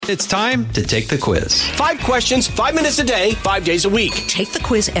It's time to take the quiz. 5 questions, 5 minutes a day, 5 days a week. Take the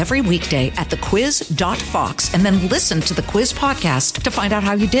quiz every weekday at thequiz.fox and then listen to the quiz podcast to find out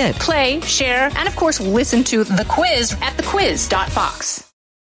how you did. Play, share, and of course, listen to the quiz at thequiz.fox.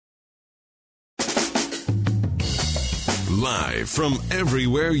 Live from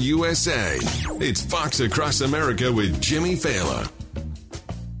everywhere USA, it's Fox Across America with Jimmy Failla.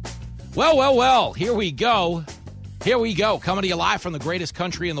 Well, here we go. Coming to you live from the greatest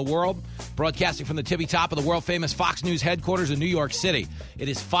country in the world, broadcasting from the tippy top of the world-famous Fox News headquarters in New York City. It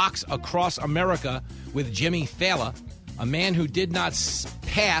is Fox Across America with Jimmy Failla, a man who did not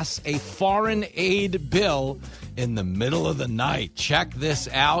pass a foreign aid bill in the middle of the night. Check this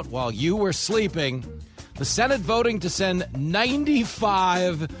out. While you were sleeping, the Senate voting to send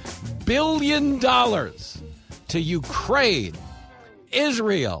 $95 billion to Ukraine,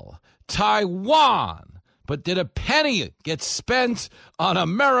 Israel, Taiwan. But did a penny get spent on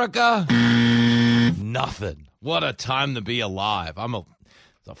America? Nothing. What a time to be alive.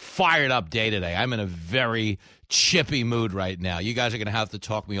 It's a fired up day today. I'm in a very chippy mood right now. You guys are going to have to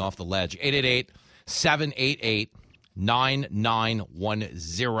talk me off the ledge.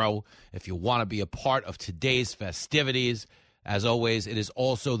 888-788-9910 if you want to be a part of today's festivities. As always, it is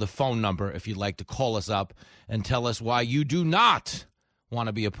also the phone number if you'd like to call us up and tell us why you do not want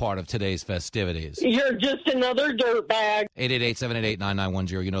to be a part of today's festivities. You're just another dirtbag.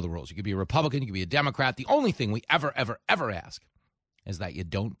 888-788-9910. You know the rules. You could be a Republican. You could be a Democrat. The only thing we ever ask is that you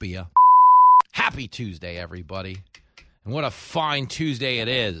don't be a Happy Tuesday, everybody. And what a fine Tuesday it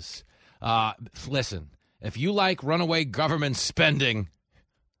is. Listen, if you like runaway government spending,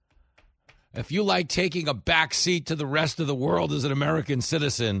 if you like taking a back seat to the rest of the world as an American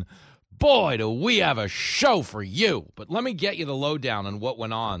citizen, boy, do we have a show for you. But let me get you the lowdown on what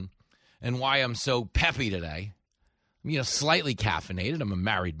went on and why I'm so peppy today. I'm, slightly caffeinated. I'm a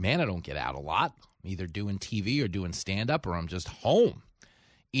married man. I don't get out a lot. I'm either doing TV or doing stand-up, or I'm just home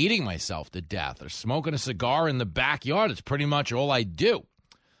eating myself to death or smoking a cigar in the backyard. It's pretty much all I do.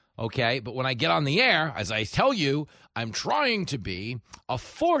 Okay, but when I get on the air, as I tell you, I'm trying to be a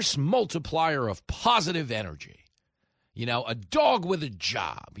force multiplier of positive energy. A dog with a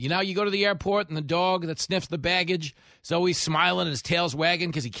job. You go to the airport and the dog that sniffs the baggage is always smiling and his tail's wagging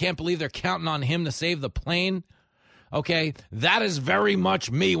because he can't believe they're counting on him to save the plane. Okay, that is very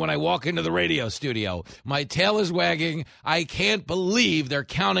much me when I walk into the radio studio. My tail is wagging. I can't believe they're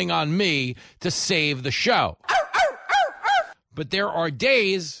counting on me to save the show. But there are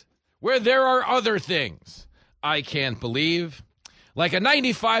days where there are other things I can't believe. Like a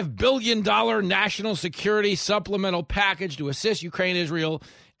 $95 billion national security supplemental package to assist Ukraine, Israel,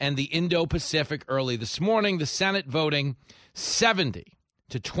 and the Indo-Pacific early this morning. The Senate voting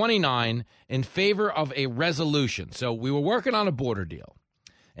 70-29 in favor of a resolution. So we were working on a border deal.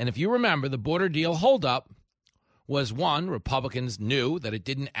 And if you remember, the border deal holdup was, one, Republicans knew that it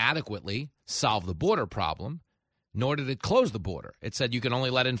didn't adequately solve the border problem, nor did it close the border. It said you can only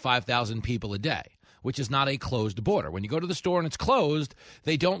let in 5,000 people a day, which is not a closed border. When you go to the store and it's closed,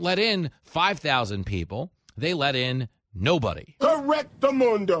 they don't let in 5,000 people. They let in nobody.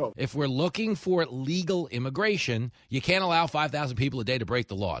 Correctamundo. If we're looking for legal immigration, you can't allow 5,000 people a day to break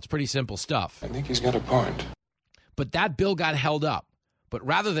the law. It's pretty simple stuff. I think he's got a point. But that bill got held up. But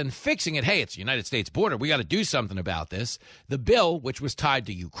rather than fixing it, hey, it's the United States border, we got to do something about this, the bill, which was tied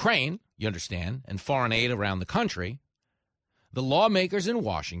to Ukraine, you understand, and foreign aid around the country, the lawmakers in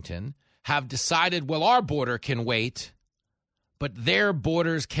Washington have decided, well, our border can wait, but their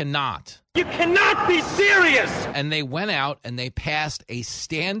borders cannot. You cannot be serious! And they went out and they passed a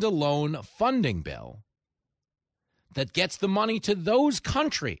standalone funding bill that gets the money to those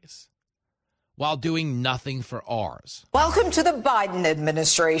countries while doing nothing for ours. Welcome to the Biden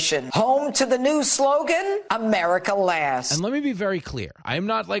administration, home to the new slogan, America Last. And let me be very clear. I am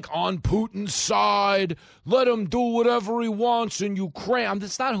not on Putin's side. Let him do whatever he wants in Ukraine.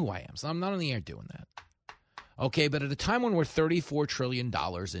 That's not who I am. So I'm not on the air doing that. Okay, but at a time when we're $34 trillion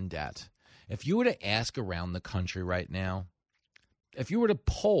in debt, if you were to ask around the country right now, if you were to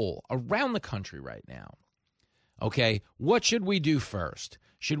poll around the country right now, okay, what should we do first?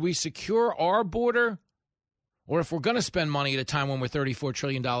 Should we secure our border? Or if we're going to spend money at a time when we're $34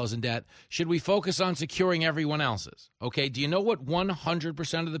 trillion in debt, should we focus on securing everyone else's? Okay, do you know what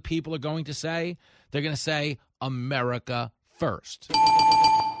 100% of the people are going to say? They're going to say, America first.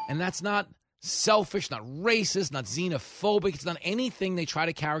 And that's not selfish, not racist, not xenophobic. It's not anything they try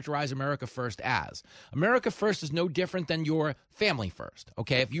to characterize America first as. America first is no different than your family first,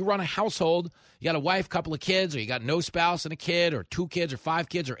 okay? If you run a household, you got a wife, couple of kids, or you got no spouse and a kid, or 2 kids, or 5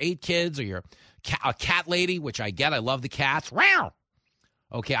 kids, or 8 kids, or you're a cat lady, which I get. I love the cats. Wow!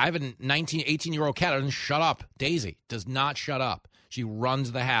 Okay, I have a 18-year-old cat. Doesn't shut up. Daisy does not shut up. She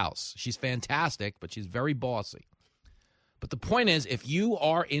runs the house. She's fantastic, but she's very bossy. But the point is, if you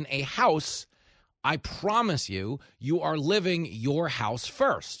are in a house, I promise you, you are living your house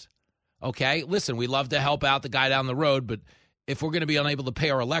first. Okay? Listen, we love to help out the guy down the road, but if we're going to be unable to pay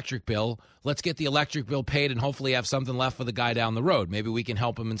our electric bill, let's get the electric bill paid and hopefully have something left for the guy down the road. Maybe we can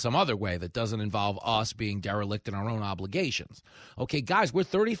help him in some other way that doesn't involve us being derelict in our own obligations. Okay, guys, we're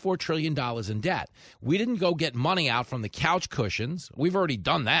 $34 trillion in debt. We didn't go get money out from the couch cushions. We've already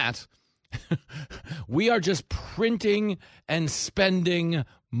done that. We are just printing and spending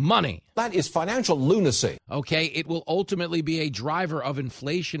money. That is financial lunacy. Okay, it will ultimately be a driver of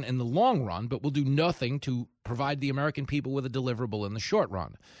inflation in the long run, but will do nothing to provide the American people with a deliverable in the short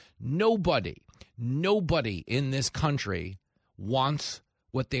run. Nobody in this country wants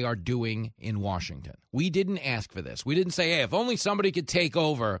what they are doing in Washington. We didn't ask for this. We didn't say, hey, if only somebody could take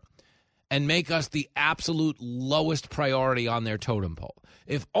over and make us the absolute lowest priority on their totem pole.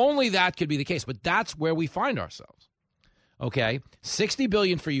 If only that could be the case. But that's where we find ourselves. Okay, $60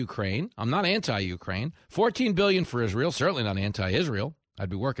 billion for Ukraine. I'm not anti-Ukraine. $14 billion for Israel. Certainly not anti-Israel. I'd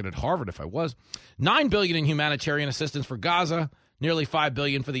be working at Harvard if I was. $9 billion in humanitarian assistance for Gaza. Nearly $5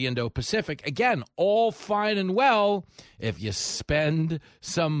 billion for the Indo-Pacific. Again, all fine and well if you spend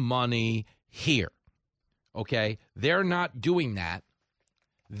some money here. Okay, they're not doing that.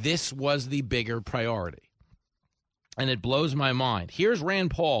 This was the bigger priority. And it blows my mind. Here's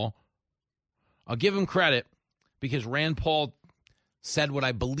Rand Paul. I'll give him credit because Rand Paul said what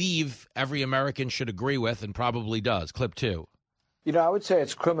I believe every American should agree with and probably does. Clip 2. You know, I would say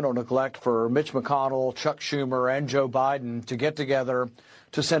it's criminal neglect for Mitch McConnell, Chuck Schumer, and Joe Biden to get together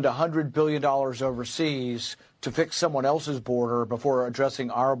to send $100 billion overseas to fix someone else's border before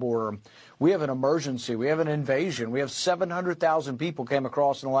addressing our border. We have an emergency. We have an invasion. We have 700,000 people came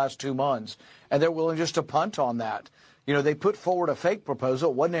across in the last 2 months, and they're willing just to punt on that. You know, they put forward a fake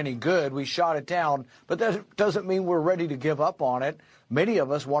proposal. It wasn't any good. We shot it down, but that doesn't mean we're ready to give up on it. Many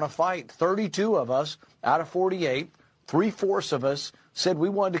of us want to fight. 32 of us out of 48, 3/4 of us said we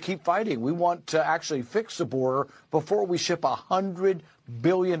wanted to keep fighting. We want to actually fix the border before we ship $100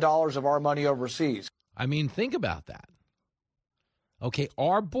 billion of our money overseas. I mean, think about that. Okay,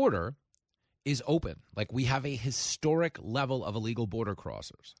 our border is open. Like, we have a historic level of illegal border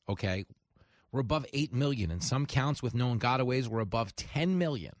crossers, okay? We're above 8 million. In some counts with known gotaways, we're above 10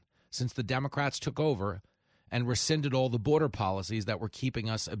 million since the Democrats took over and rescinded all the border policies that were keeping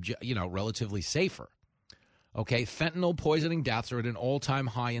us, relatively safer. Okay, fentanyl poisoning deaths are at an all-time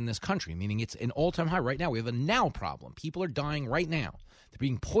high in this country, meaning it's an all-time high right now. We have a now problem. People are dying right now. They're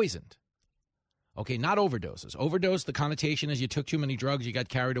being poisoned. Okay, not overdoses. Overdose, the connotation is you took too many drugs, you got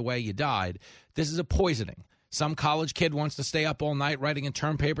carried away, you died. This is a poisoning. Some college kid wants to stay up all night writing a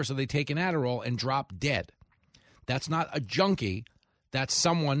term paper so they take an Adderall and drop dead. That's not a junkie. That's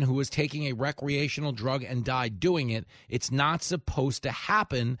someone who was taking a recreational drug and died doing it. It's not supposed to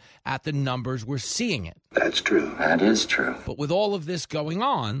happen at the numbers we're seeing it. That's true. That is true. But with all of this going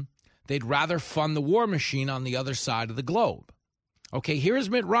on, they'd rather fund the war machine on the other side of the globe. Okay, here's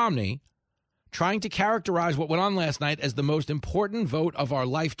Mitt Romney trying to characterize what went on last night as the most important vote of our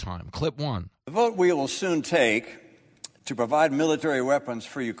lifetime. Clip 1. The vote we will soon take to provide military weapons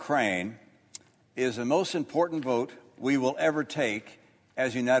for Ukraine is the most important vote we will ever take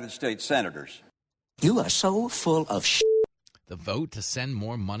as United States senators. You are so full of shit. The vote to send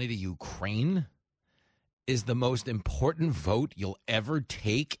more money to Ukraine is the most important vote you'll ever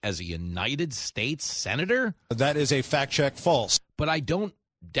take as a United States senator? That is a fact check false. But I don't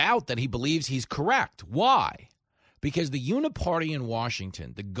doubt that he believes he's correct. Why? Because the uniparty in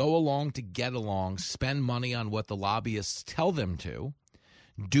Washington, the go along to get along, spend money on what the lobbyists tell them to,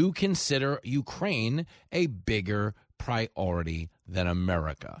 do consider Ukraine a bigger priority than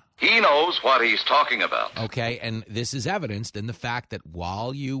America. He knows what he's talking about. Okay, and this is evidenced in the fact that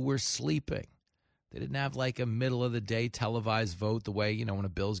while you were sleeping, they didn't have like a middle-of-the-day televised vote the way, when a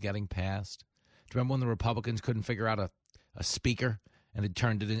bill's getting passed. Do you remember when the Republicans couldn't figure out a speaker? And they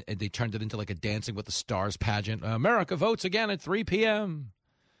turned it into like a Dancing with the Stars pageant. America votes again at 3 p.m.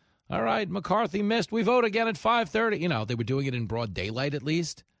 All right, McCarthy missed. We vote again at 5:30. They were doing it in broad daylight at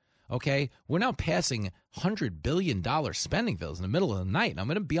least. Okay, we're now passing $100 billion spending bills in the middle of the night. And I'm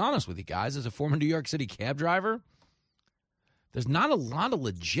going to be honest with you guys, as a former New York City cab driver, there's not a lot of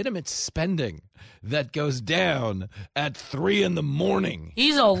legitimate spending that goes down at 3 in the morning.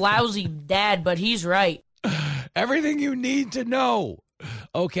 He's a lousy dad, but he's right. Everything you need to know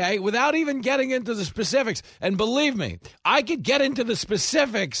okay, without even getting into the specifics. And believe me, I could get into the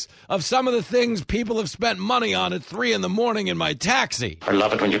specifics of some of the things people have spent money on at 3 a.m. in my taxi. I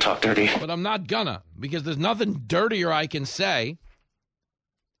love it when you talk dirty. But I'm not gonna, because there's nothing dirtier I can say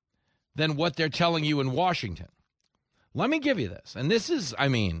than what they're telling you in Washington. Let me give you this. And this is,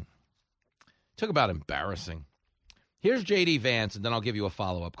 talk about embarrassing. Here's J.D. Vance, and then I'll give you a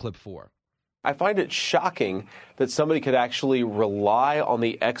follow-up, clip 4. I find it shocking that somebody could actually rely on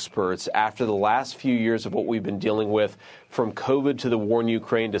the experts after the last few years of what we've been dealing with, from COVID to the war in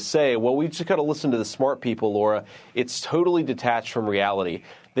Ukraine, to say, well, we've just got to listen to the smart people, Laura. It's totally detached from reality.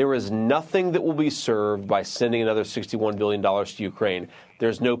 There is nothing that will be served by sending another $61 billion to Ukraine.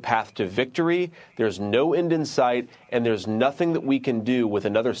 There's no path to victory, there's no end in sight, and there's nothing that we can do with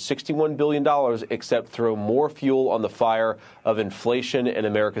another $61 billion except throw more fuel on the fire of inflation and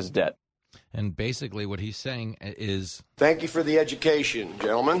America's debt. And basically what he's saying is... Thank you for the education,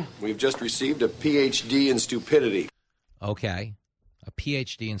 gentlemen. We've just received a Ph.D. in stupidity. Okay, a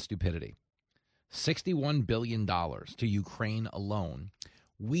Ph.D. in stupidity. $61 billion to Ukraine alone.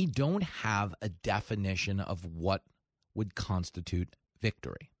 We don't have a definition of what would constitute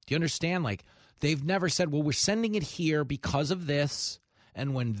victory. Do you understand? Like, they've never said, well, we're sending it here because of this,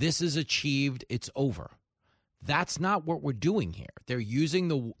 and when this is achieved, it's over. That's not what we're doing here. They're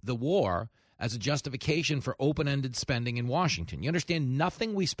using the war as a justification for open-ended spending in Washington. You understand?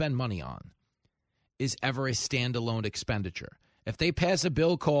 Nothing we spend money on is ever a standalone expenditure. If they pass a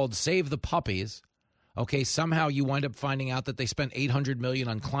bill called Save the Puppies, okay, somehow you wind up finding out that they spent $800 million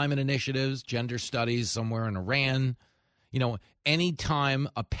on climate initiatives, gender studies somewhere in Iran. You know, anytime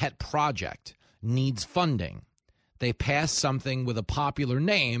a pet project needs funding, they pass something with a popular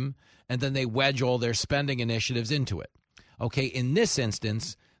name, and then they wedge all their spending initiatives into it. Okay, in this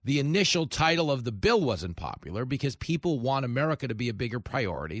instance, the initial title of the bill wasn't popular because people want America to be a bigger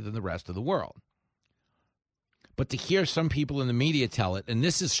priority than the rest of the world. But to hear some people in the media tell it, and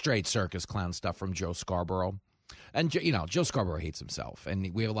this is straight circus clown stuff from Joe Scarborough. And, you know, Joe Scarborough hates himself,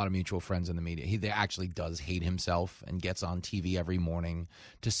 and we have a lot of mutual friends in the media. He actually does hate himself and gets on TV every morning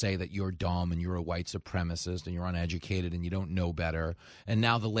to say that you're dumb and you're a white supremacist and you're uneducated and you don't know better. And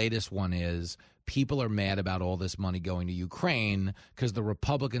now the latest one is people are mad about all this money going to Ukraine because the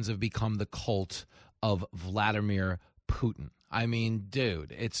Republicans have become the cult of Vladimir Putin. I mean,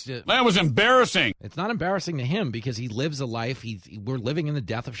 dude, it's just, that was embarrassing. It's not embarrassing to him because he lives a life. We're living in the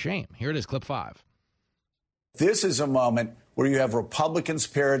death of shame. Here it is, clip 5. This is a moment where you have Republicans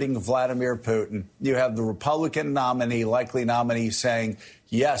parroting Vladimir Putin. You have the Republican nominee, likely nominee, saying,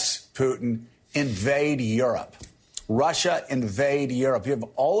 yes, Putin, invade Europe. Russia, invade Europe. You have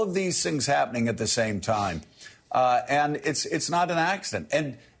all of these things happening at the same time. And it's not an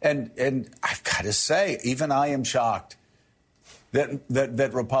accident. And I've got to say, even I am shocked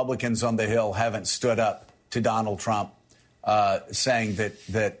that Republicans on the Hill haven't stood up to Donald Trump saying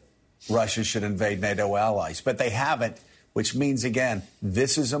that Russia should invade NATO allies. But they haven't, which means, again,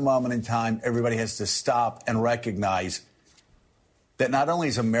 this is a moment in time everybody has to stop and recognize that not only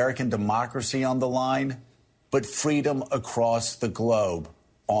is American democracy on the line, but freedom across the globe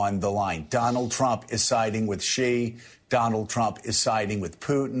on the line. Donald Trump is siding with Xi. Donald Trump is siding with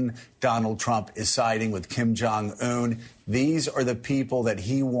Putin. Donald Trump is siding with Kim Jong-un. These are the people that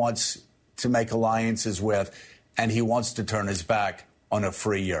he wants to make alliances with, and he wants to turn his back on a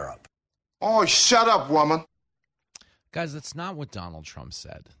free Europe. Oh, shut up, woman. Guys, that's not what Donald Trump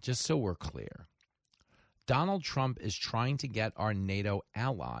said, just so we're clear. Donald Trump is trying to get our NATO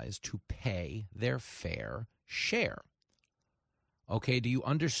allies to pay their fair share. Okay, do you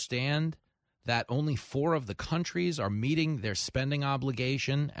understand that only 4 of the countries are meeting their spending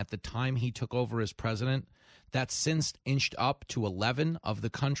obligation at the time he took over as president? That's since inched up to 11 of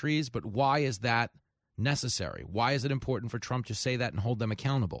the countries, but why is that necessary? Why is it important for Trump to say that and hold them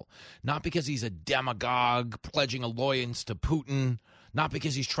accountable? Not because he's a demagogue pledging allegiance to Putin, not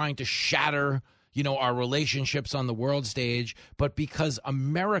because he's trying to shatter, our relationships on the world stage, but because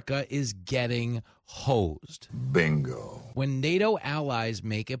America is getting hosed. Bingo. When NATO allies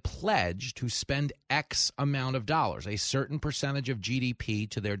make a pledge to spend X amount of dollars, a certain percentage of GDP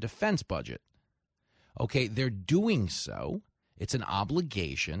to their defense budget, okay, they're doing so. It's an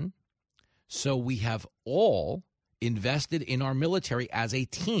obligation. So we have all invested in our military as a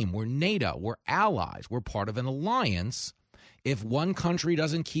team. We're NATO. We're allies. We're part of an alliance. If one country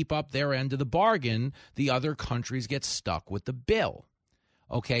doesn't keep up their end of the bargain, the other countries get stuck with the bill.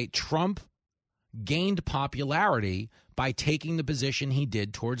 Okay, Trump gained popularity by taking the position he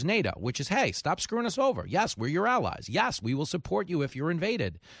did towards NATO, which is, hey, stop screwing us over. Yes, we're your allies. Yes, we will support you if you're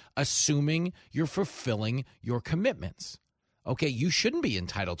invaded, assuming you're fulfilling your commitments. Okay, you shouldn't be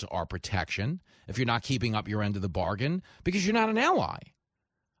entitled to our protection if you're not keeping up your end of the bargain because you're not an ally.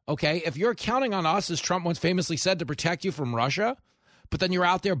 Okay, if you're counting on us, as Trump once famously said, to protect you from Russia, but then you're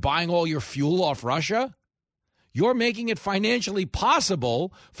out there buying all your fuel off Russia, you're making it financially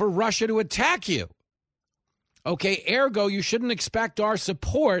possible for Russia to attack you. Okay, ergo, you shouldn't expect our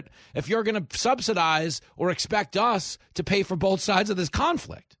support if you're going to subsidize or expect us to pay for both sides of this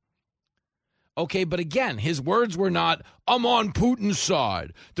conflict. Okay, but again, his words were not, I'm on Putin's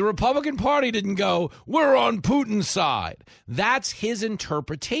side. The Republican Party didn't go, we're on Putin's side. That's his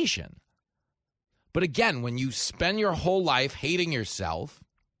interpretation. But again, when you spend your whole life hating yourself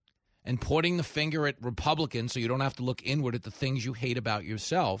and pointing the finger at Republicans so you don't have to look inward at the things you hate about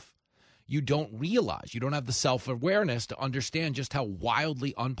yourself, you don't realize, you don't have the self-awareness to understand just how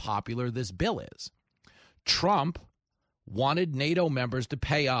wildly unpopular this bill is. Trump wanted NATO members to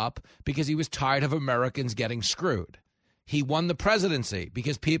pay up because he was tired of Americans getting screwed. He won the presidency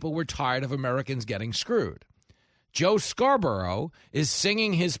because people were tired of Americans getting screwed. Joe Scarborough is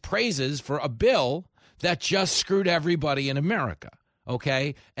singing his praises for a bill that just screwed everybody in America,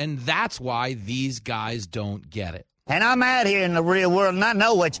 okay? And that's why these guys don't get it. And I'm out here in the real world, and I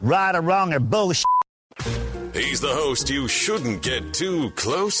know what's right or wrong or bullshit. He's the host you shouldn't get too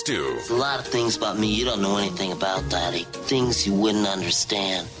close to. There's a lot of things about me you don't know anything about, Daddy. Things you wouldn't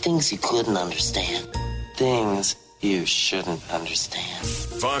understand. Things you couldn't understand. Things you shouldn't understand.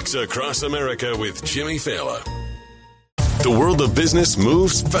 Fox Across America with Jimmy Fallon. The world of business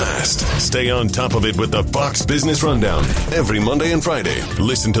moves fast. Stay on top of it with the Fox Business Rundown every Monday and Friday.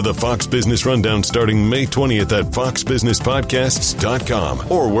 Listen to the Fox Business Rundown starting May 20th at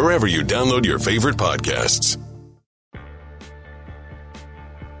foxbusinesspodcasts.com or wherever you download your favorite podcasts.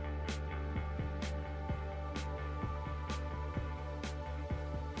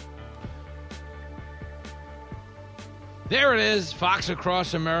 There it is, Fox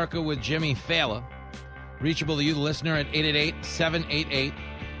Across America with Jimmy Fallon. Reachable to you, the listener, at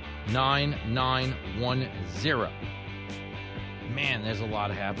 888-788-9910. Man, there's a lot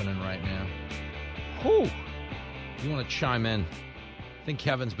happening right now. Whew. You want to chime in? I think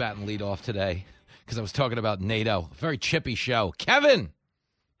Kevin's batting lead off today because I was talking about NATO. Very chippy show. Kevin!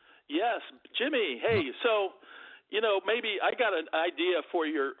 Yes, Jimmy. Hey, so, maybe I got an idea for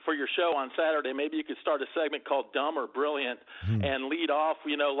your show on Saturday. Maybe you could start a segment called Dumb or Brilliant and lead off.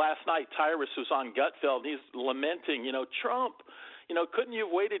 Last night Tyrus was on Gutfeld. He's lamenting, Trump, couldn't you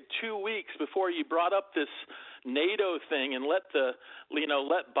have waited 2 weeks before you brought up this NATO thing and let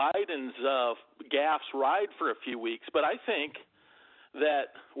Biden's gaffes ride for a few weeks? But I think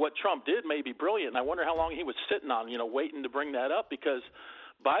that what Trump did may be brilliant. And I wonder how long he was sitting on, waiting to bring that up, because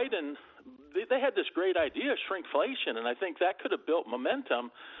Biden, they had this great idea, shrinkflation, and I think that could have built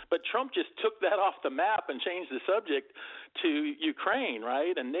momentum. But Trump just took that off the map and changed the subject to Ukraine,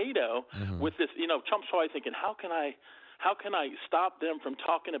 right, and NATO. With this, Trump's probably thinking, how can I stop them from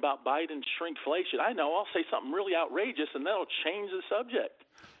talking about Biden's shrinkflation? I know, I'll say something really outrageous, and that'll change the subject.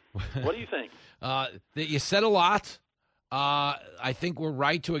 What do you think? You said a lot. I think we're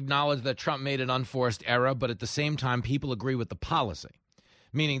right to acknowledge that Trump made an unforced error, but at the same time, people agree with the policy.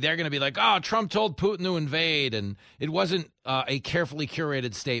 Meaning they're going to be like, oh, Trump told Putin to invade, and it wasn't a carefully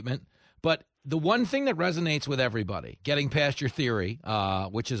curated statement. But the one thing that resonates with everybody, getting past your theory,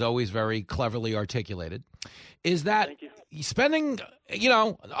 which is always very cleverly articulated, is that spending,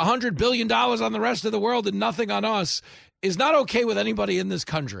 $100 billion on the rest of the world and nothing on us is not okay with anybody in this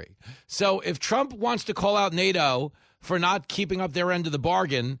country. So if Trump wants to call out NATO for not keeping up their end of the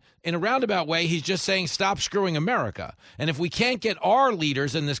bargain, in a roundabout way, he's just saying stop screwing America. And if we can't get our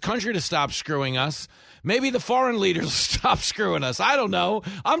leaders in this country to stop screwing us, maybe the foreign leaders will stop screwing us. I don't know.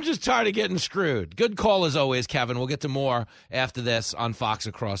 I'm just tired of getting screwed. Good call as always, Kevin. We'll get to more after this on Fox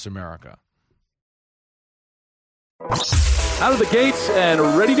Across America. Out of the gates and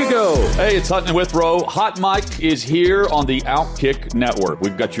ready to go. Hey, it's Hutton and Withrow. Hot Mike is here on the Outkick Network.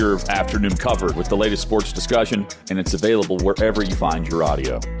 We've got your afternoon covered with the latest sports discussion, and it's available wherever you find your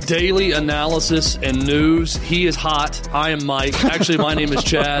audio. Daily analysis and news. He is hot. I am Mike. Actually, my name is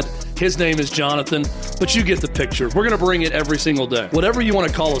Chad. His name is Jonathan, but you get the picture. We're going to bring it every single day. Whatever you want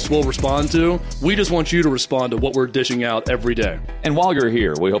to call us, we'll respond to. We just want you to respond to what we're dishing out every day. And while you're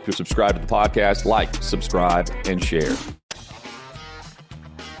here, we hope you subscribe to the podcast, like, subscribe, and share.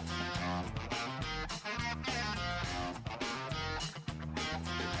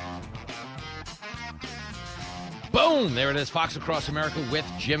 Boom! There it is, Fox Across America with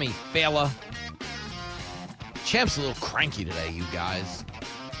Jimmy Fallon. Champ's a little cranky today, you guys.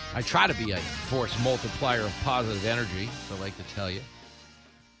 I try to be a force multiplier of positive energy, as I like to tell you.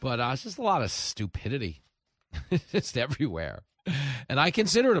 But it's just a lot of stupidity. It's just everywhere. And I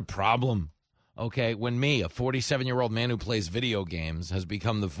consider it a problem, okay, when me, a 47-year-old man who plays video games, has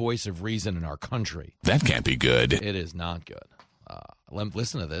become the voice of reason in our country. That can't be good. It is not good.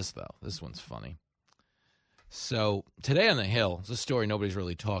 Listen to this, though. This one's funny. So today on the Hill, it's a story nobody's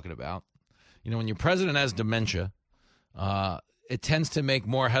really talking about. You know, when your president has dementia, it tends to make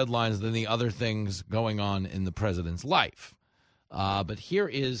more headlines than the other things going on in the president's life. But here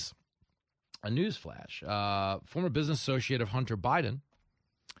is a news flash. Former business associate of Hunter Biden,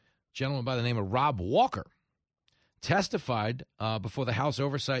 a gentleman by the name of Rob Walker, testified before the House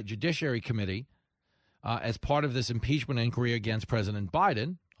Oversight Judiciary Committee as part of this impeachment inquiry against President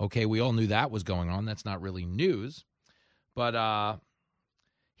Biden. Okay, we all knew that was going on. That's not really news. But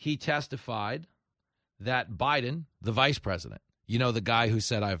he testified that Biden, the vice president, you know, the guy who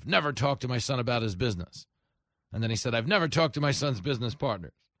said, I've never talked to my son about his business. And then he said, I've never talked to my son's business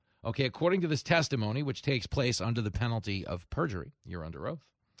partners. Okay, according to this testimony, which takes place under the penalty of perjury, you're under oath,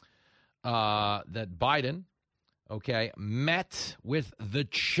 that Biden, okay, met with the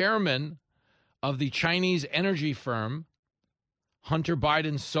chairman of the Chinese energy firm Hunter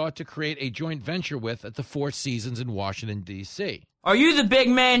Biden sought to create a joint venture with at the Four Seasons in Washington, D.C. Are you the big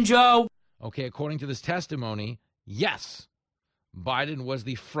man, Joe? Okay, according to this testimony, yes, Biden was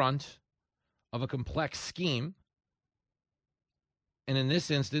the front of a complex scheme. And in this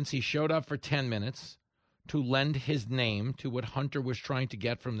instance, he showed up for 10 minutes to lend his name to what Hunter was trying to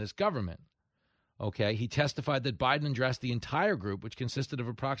get from this government. Okay, he testified that Biden addressed the entire group, which consisted of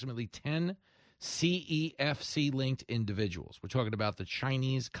approximately 10 CEFC-linked individuals. We're talking about the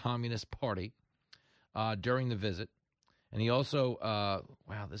Chinese Communist Party during the visit. And he also,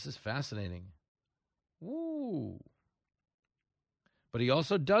 wow, this is fascinating. Woo. But he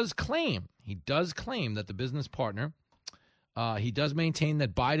also does claim that the business partner, he does maintain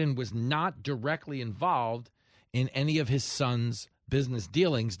that Biden was not directly involved in any of his son's business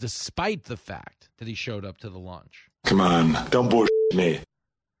dealings, despite the fact that he showed up to the lunch. Come on, don't bullshit me.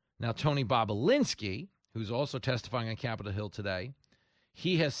 Now, Tony Bobolinsky, who's also testifying on Capitol Hill today,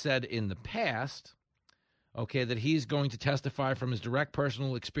 he has said in the past, okay, that he's going to testify from his direct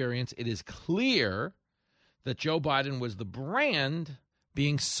personal experience. It is clear that Joe Biden was the brand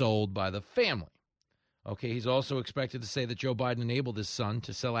being sold by the family. Okay, he's also expected to say that Joe Biden enabled his son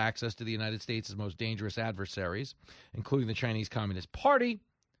to sell access to the United States' most dangerous adversaries, including the Chinese Communist Party,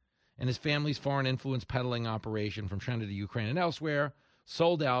 and his family's foreign influence peddling operation from China to Ukraine and elsewhere,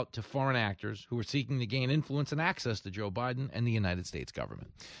 sold out to foreign actors who were seeking to gain influence and access to Joe Biden and the United States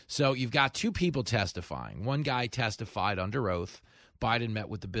government. So you've got two people testifying. One guy testified under oath. Biden met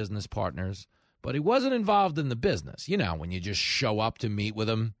with the business partners, but he wasn't involved in the business. You know, when you just show up to meet with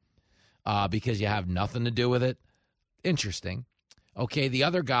him because you have nothing to do with it. Interesting. Okay, the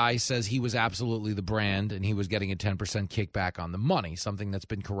other guy says he was absolutely the brand and he was getting a 10% kickback on the money, something that's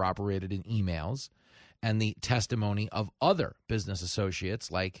been corroborated in emails and the testimony of other business associates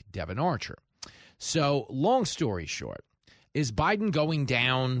like Devin Archer. So, long story short, is Biden going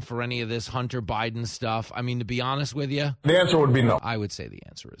down for any of this Hunter Biden stuff? I mean, to be honest with you, the answer would be no. I would say the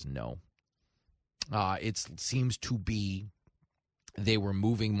answer is no. It seems to be they were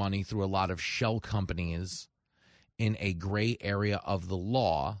moving money through a lot of shell companies in a gray area of the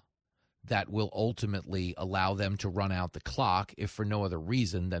law that will ultimately allow them to run out the clock, if for no other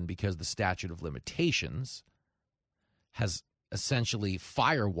reason than because the statute of limitations has essentially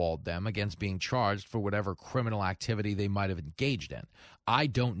firewalled them against being charged for whatever criminal activity they might have engaged in. I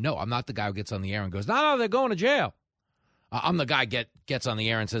don't know. I'm not the guy who gets on the air and goes, no, they're going to jail. I'm the guy gets on the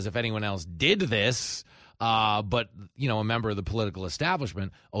air and says, if anyone else did this, but, you know, a member of the political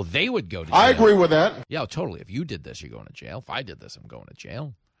establishment, oh, they would go to jail. I agree with that. Yeah, totally. If you did this, you're going to jail. If I did this, I'm going to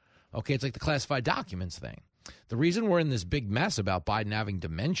jail. Okay, it's like the classified documents thing. The reason we're in this big mess about Biden having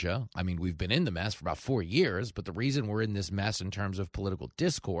dementia, I mean, we've been in the mess for about 4 years, but the reason we're in this mess in terms of political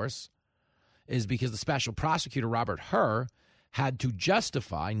discourse is because the special prosecutor, Robert Hur, had to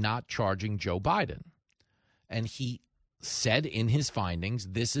justify not charging Joe Biden. And he said in his findings,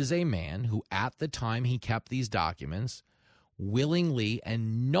 this is a man who, at the time he kept these documents, willingly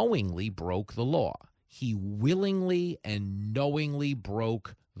and knowingly broke the law. He willingly and knowingly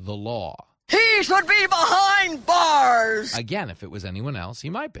broke the law. He should be behind bars! Again, if it was anyone else, he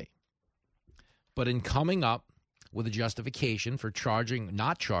might be. But in coming up with a justification for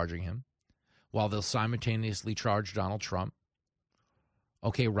not charging him, while they'll simultaneously charge Donald Trump,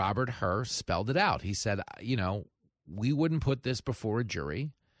 okay, Robert Hur spelled it out. He said, you know, we wouldn't put this before a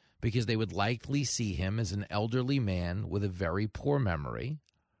jury because they would likely see him as an elderly man with a very poor memory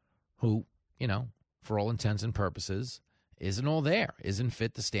who, you know, for all intents and purposes, isn't all there, isn't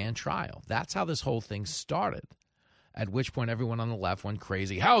fit to stand trial. That's how this whole thing started, at which point everyone on the left went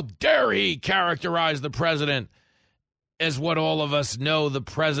crazy. How dare he characterize the president as what all of us know the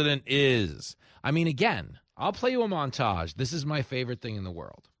president is? I mean, again, I'll play you a montage. This is my favorite thing in the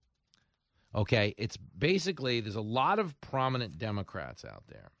world. Okay, it's basically, there's a lot of prominent Democrats out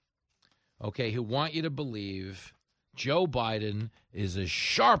there, okay, who want you to believe Joe Biden is as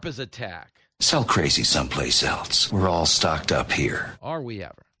sharp as a tack. Sell crazy someplace else. We're all stocked up here. Are we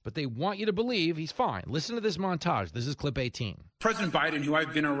ever? But they want you to believe he's fine. Listen to this montage. This is clip 18. President Biden, who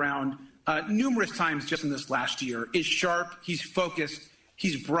I've been around numerous times just in this last year, is sharp, he's focused,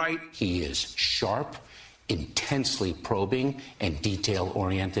 he's bright. He is sharp, intensely probing, and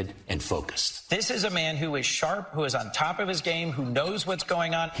detail-oriented and focused. This is a man who is sharp, who is on top of his game, who knows what's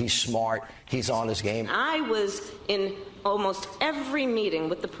going on. He's smart. He's on his game. I was in almost every meeting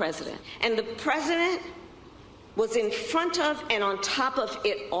with the president, and the president was in front of and on top of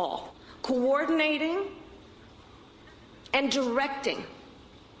it all, coordinating and directing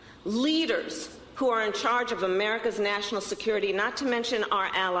leaders who are in charge of America's national security, not to mention our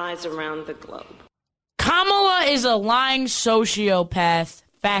allies around the globe. Kamala is a lying sociopath.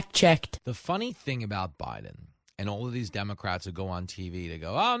 Fact checked. The funny thing about Biden and all of these Democrats who go on TV to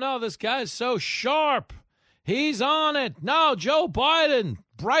go, oh, no, this guy's so sharp. He's on it. No, Joe Biden,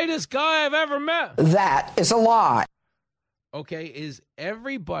 brightest guy I've ever met. That is a lie. Okay, is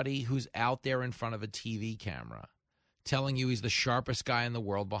everybody who's out there in front of a TV camera telling you he's the sharpest guy in the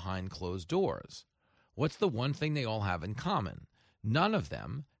world behind closed doors? What's the one thing they all have in common? None of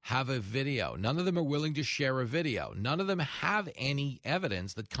them have a video. None of them are willing to share a video. None of them have any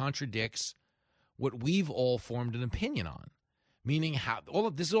evidence that contradicts what we've all formed an opinion on. Meaning,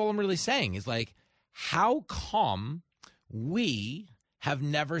 this is all I'm really saying is like, how come we have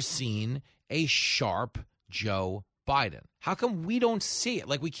never seen a sharp Joe Biden? How come we don't see it?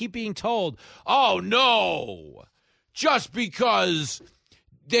 Like, we keep being told, oh, no, just because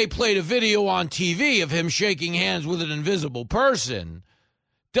they played a video on TV of him shaking hands with an invisible person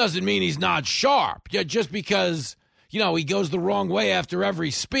doesn't mean he's not sharp. Yeah, just because, he goes the wrong way after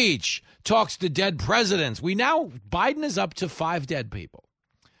every speech, talks to dead presidents. Biden is up to 5 dead people.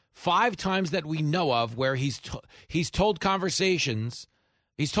 5 times that we know of where he's told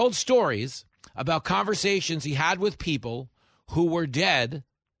stories about conversations he had with people who were dead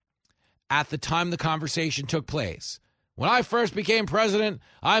at the time the conversation took place. When I first became president,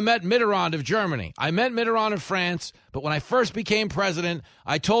 I met Mitterrand of Germany. I met Mitterrand of France, but when I first became president,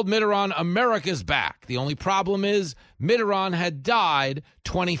 I told Mitterrand America's back. The only problem is Mitterrand had died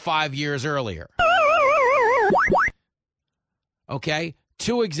 25 years earlier. Okay?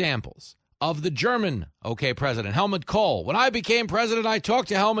 2 examples of the German, president, Helmut Kohl. When I became president, I talked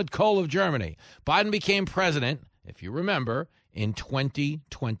to Helmut Kohl of Germany. Biden became president, if you remember, in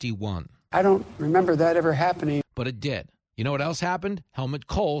 2021. I don't remember that ever happening. But it did. You know what else happened? Helmut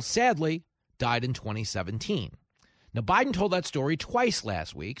Kohl, sadly, died in 2017. Now, Biden told that story twice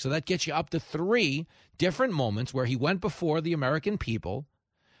last week, so that gets you up to 3 different moments where he went before the American people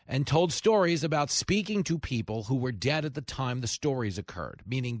and told stories about speaking to people who were dead at the time the stories occurred,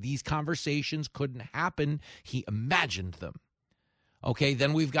 meaning these conversations couldn't happen. He imagined them. Okay,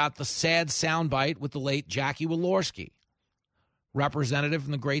 then we've got the sad soundbite with the late Jackie Walorski, representative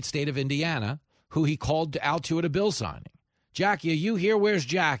from the great state of Indiana, who he called out to at a bill signing. Jackie, are you here? Where's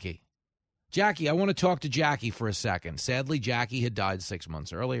Jackie? Jackie, I want to talk to Jackie for a second. Sadly, Jackie had died 6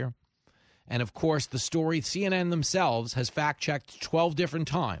 months earlier. And, of course, the story, CNN themselves has fact-checked 12 different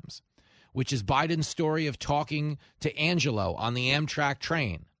times, which is Biden's story of talking to Angelo on the Amtrak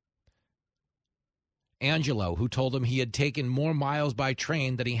train. Angelo, who told him he had taken more miles by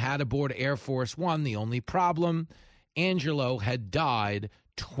train than he had aboard Air Force One. The only problem, Angelo had died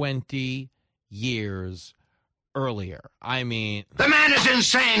 20 years earlier. I mean, the man is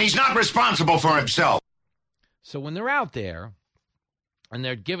insane. He's not responsible for himself. So when they're out there and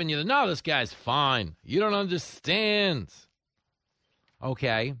they're giving you no, this guy's fine. You don't understand.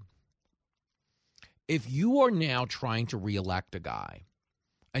 Okay. If you are now trying to reelect a guy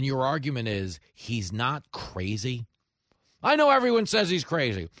and your argument is he's not crazy. I know everyone says he's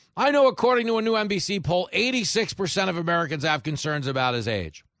crazy. I know according to a new NBC poll, 86% of Americans have concerns about his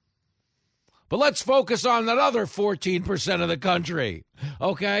age. But let's focus on that other 14% of the country,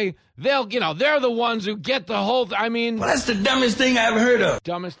 okay? They're the ones who get the whole I mean... Well, that's the dumbest thing I ever heard of.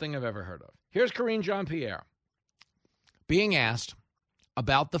 Dumbest thing I've ever heard of. Here's Karine Jean-Pierre being asked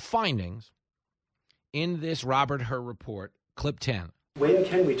about the findings in this Robert Hur report, clip 10. When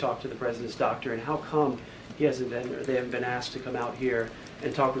can we talk to the president's doctor, and how come they haven't been asked to come out here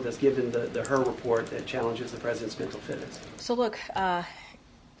and talk with us, given the Hur report that challenges the president's mental fitness? So look,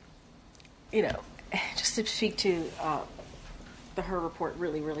 just to speak to the Hur report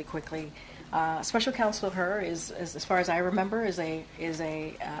really, really quickly. Special Counsel Hur is, as far as I remember, is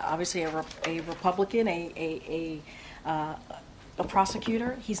obviously a Republican, a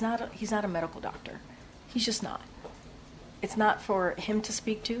prosecutor. He's not a medical doctor. He's just not. It's not for him to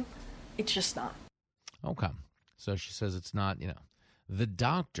speak to. It's just not. Okay. So she says it's not, the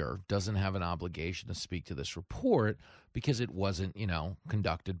doctor doesn't have an obligation to speak to this report because it wasn't,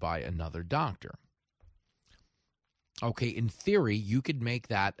 conducted by another doctor. Okay, in theory, you could make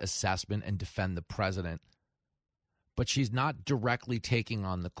that assessment and defend the president, but she's not directly taking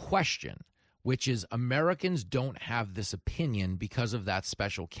on the question, which is Americans don't have this opinion because of that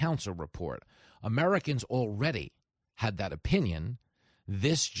special counsel report. Americans already had that opinion.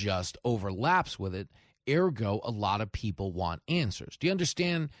 This just overlaps with it. Ergo, a lot of people want answers. Do you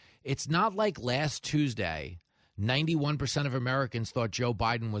understand? It's not like last Tuesday, 91% of Americans thought Joe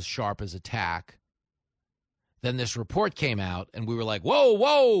Biden was sharp as a tack. Then this report came out, and we were like, whoa,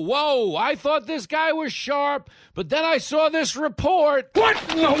 whoa, whoa, I thought this guy was sharp, but then I saw this report. What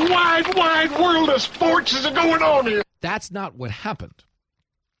in the wide, wide world of sports is going on here? That's not what happened.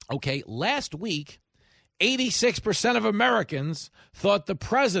 Okay, last week, 86% of Americans thought the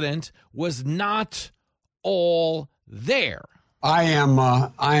president was not all there. I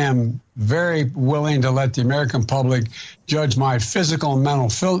am very willing to let the American public judge my physical and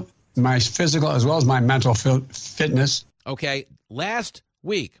mental my physical as well as my mental fitness. Okay, last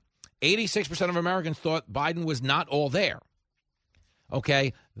week, 86% of Americans thought Biden was not all there.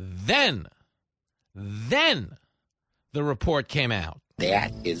 Okay, then the report came out.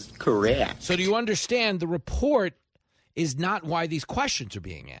 That is correct. So do you understand the report is not why these questions are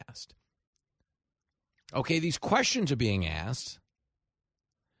being asked? Okay, these questions are being asked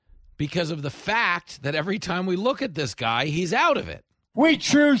because of the fact that every time we look at this guy, he's out of it. We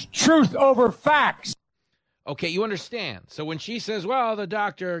choose truth over facts. Okay, you understand. So when she says, well, the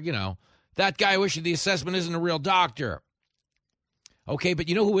doctor, that guy who issued the assessment isn't a real doctor. Okay, but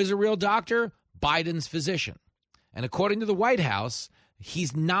you know who is a real doctor? Biden's physician. And according to the White House,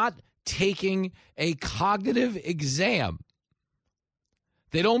 he's not taking a cognitive exam.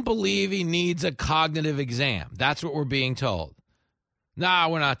 They don't believe he needs a cognitive exam. That's what we're being told. Nah,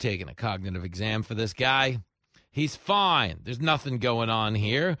 we're not taking a cognitive exam for this guy. He's fine. There's nothing going on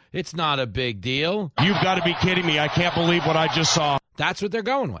here. It's not a big deal. You've got to be kidding me. I can't believe what I just saw. That's what they're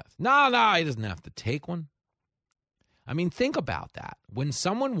going with. No, he doesn't have to take one. I mean, think about that. When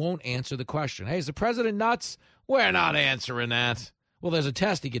someone won't answer the question, hey, is the president nuts? We're not answering that. Well, there's a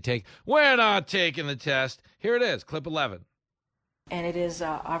test he could take. We're not taking the test. Here it is, clip 11. And it is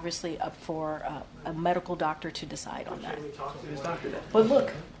obviously up for a medical doctor to decide on that. But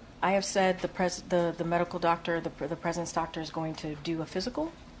look, I have said the medical doctor, the president's doctor, is going to do a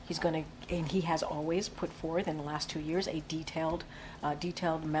physical. He's going to, and he has always put forth in the last 2 years a detailed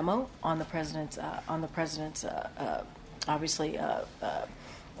memo on the president's obviously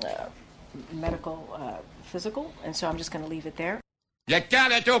medical physical. And so I'm just going to leave it there. You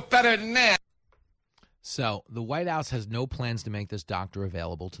gotta do better than that. So the White House has no plans to make this doctor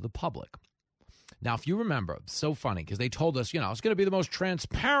available to the public. Now, if you remember, it's so funny because they told us, it's going to be the most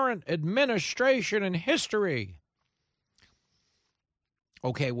transparent administration in history.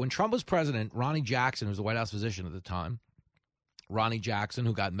 Okay, when Trump was president, Ronnie Jackson, who was the White House physician at the time, Ronnie Jackson,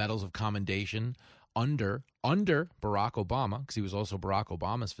 who got medals of commendation under Barack Obama, because he was also Barack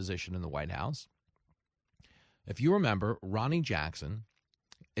Obama's physician in the White House. If you remember, Ronnie Jackson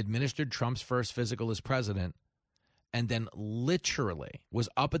administered Trump's first physical as president and then literally was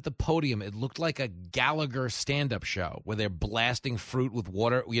up at the podium. It looked like a Gallagher stand-up show where they're blasting fruit with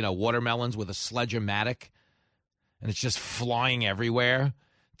water, watermelons with a sledge-o-matic, and it's just flying everywhere.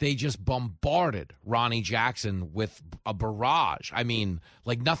 They just bombarded Ronnie Jackson with a barrage. I mean,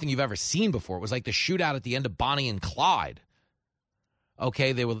 like nothing you've ever seen before. It was like the shootout at the end of Bonnie and Clyde.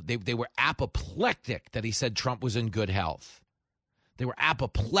 Okay, they were apoplectic that he said Trump was in good health. They were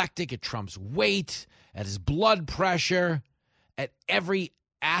apoplectic at Trump's weight, at his blood pressure, at every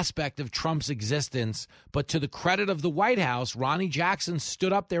aspect of Trump's existence. But to the credit of the White House, Ronnie Jackson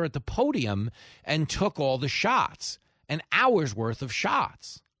stood up there at the podium and took all the shots, an hour's worth of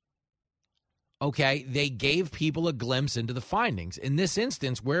shots. Okay, they gave people a glimpse into the findings. In this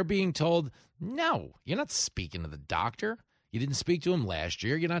instance, we're being told, no, you're not speaking to the doctor. You didn't speak to him last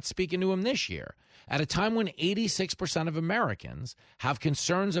year. You're not speaking to him this year. At a time when 86% of Americans have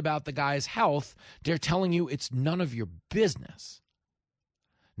concerns about the guy's health, they're telling you it's none of your business.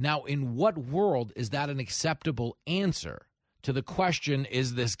 Now, in what world is that an acceptable answer to the question,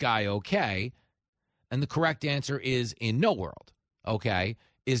 is this guy okay? And the correct answer is, in no world, okay,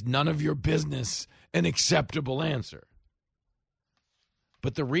 is none of your business an acceptable answer.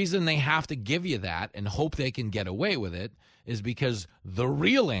 But the reason they have to give you that and hope they can get away with it is because the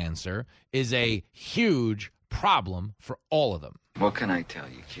real answer is a huge problem for all of them. What can I tell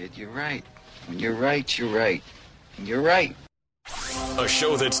you, kid? You're right. When you're right, you're right. And you're right. A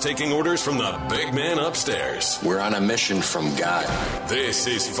show that's taking orders from the big man upstairs. We're on a mission from God. This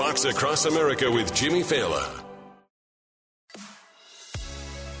is Fox Across America with Jimmy Fallon.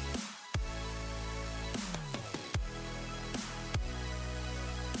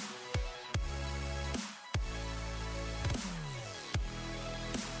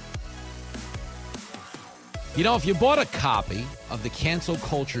 You know, if you bought a copy of the Cancel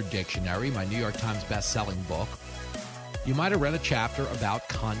Culture Dictionary, my New York Times best-selling book, you might have read a chapter about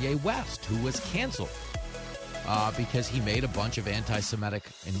Kanye West, who was canceled because he made a bunch of anti-Semitic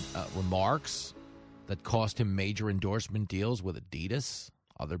remarks that cost him major endorsement deals with Adidas,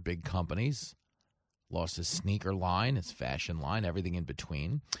 other big companies, lost his sneaker line, his fashion line, everything in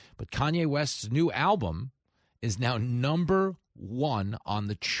between. But Kanye West's new album is now number one on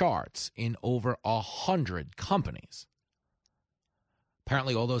the charts in over 100 companies.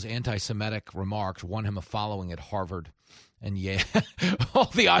 Apparently, all those anti-Semitic remarks won him a following at Harvard and Yale. All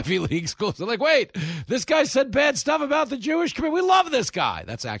the Ivy League schools are like, wait, this guy said bad stuff about the Jewish community. We love this guy.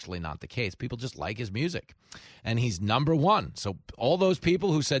 That's actually not the case. People just like his music. And he's number one. So all those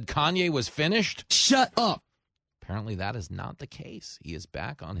people who said Kanye was finished, shut up. Apparently that is not the case. He is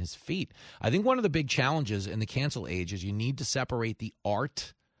back on his feet. I think one of the big challenges in the cancel age is you need to separate the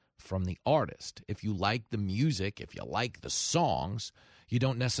art from the artist. If you like the music, if you like the songs, you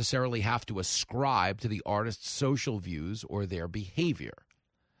don't necessarily have to ascribe to the artist's social views or their behavior.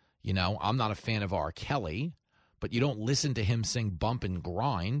 You know, I'm not a fan of R. Kelly, but you don't listen to him sing Bump and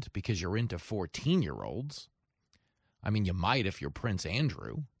Grind because you're into 14-year-olds. I mean, you might if you're Prince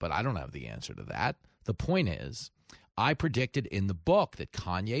Andrew, but I don't have the answer to that. The point is, I predicted in the book that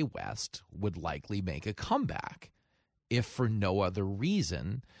Kanye West would likely make a comeback, if for no other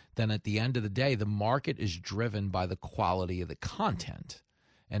reason than at the end of the day, the market is driven by the quality of the content.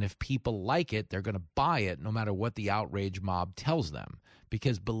 And if people like it, they're going to buy it no matter what the outrage mob tells them.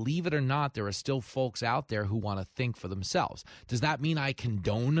 Because believe it or not, there are still folks out there who want to think for themselves. Does that mean I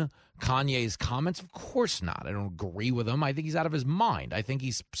condone Kanye's comments? Of course not. I don't agree with him. I think he's out of his mind. I think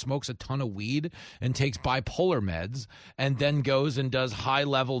he smokes a ton of weed and takes bipolar meds and then goes and does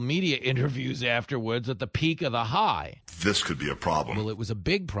high-level media interviews afterwards at the peak of the high. This could be a problem. Well, it was a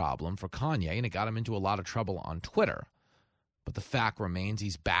big problem for Kanye, and it got him into a lot of trouble on Twitter. But the fact remains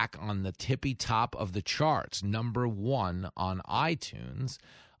he's back on the tippy top of the charts, number one on iTunes.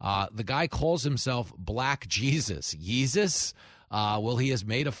 The guy calls himself Black Jesus. Yeezus? Well, he has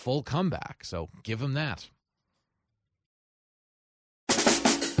made a full comeback, so give him that.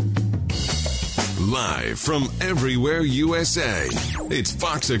 Live from everywhere USA, it's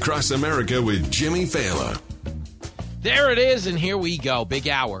Fox Across America with Jimmy Fallon. There it is, and here we go. Big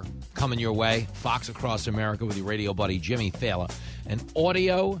hour coming your way. Fox Across America with your radio buddy Jimmy Fallon. An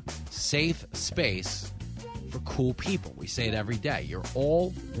audio-safe space for cool people. We say it every day. You're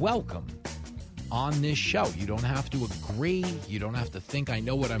all welcome on this show. You don't have to agree. You don't have to think I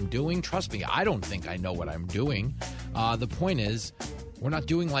know what I'm doing. Trust me, I don't think I know what I'm doing. The point is, we're not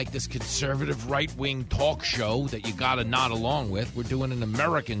doing like this conservative right-wing talk show that you got to nod along with. We're doing an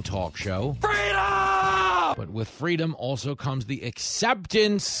American talk show. Freedom! But with freedom also comes the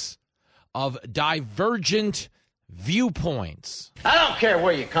acceptance of divergent viewpoints. I don't care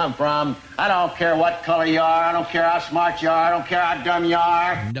where you come from. I don't care what color you are. I don't care how smart you are. I don't care how dumb you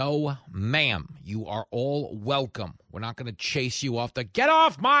are. No, ma'am. You are all welcome. We're not going to chase you off the get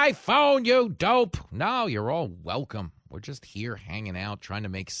off my phone, you dope. No, you're all welcome. We're just here hanging out, trying to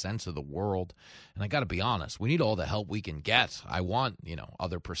make sense of the world. And I got to be honest, we need all the help we can get. I want,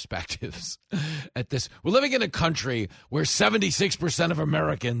 other perspectives at this. We're living in a country where 76% of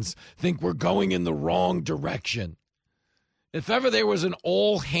Americans think we're going in the wrong direction. If ever there was an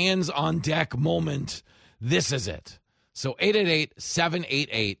all hands on deck moment, this is it. So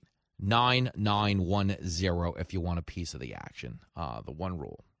 888-788-9910 if you want a piece of the action. The one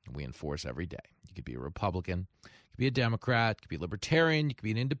rule we enforce every day. You could be a Republican. You could be a Democrat, you could be a Libertarian, you could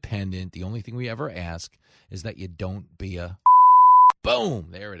be an Independent. The only thing we ever ask is that you don't be a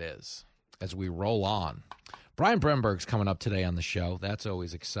boom. There it is. As we roll on. Brian Bremberg's coming up today on the show. That's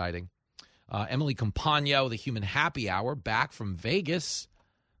always exciting. Emily Compagno, the Human Happy Hour, back from Vegas.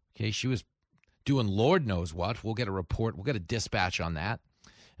 Okay, she was doing Lord knows what. We'll get a report. We'll get a dispatch on that.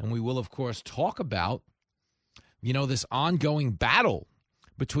 And we will, of course, talk about you know, this ongoing battle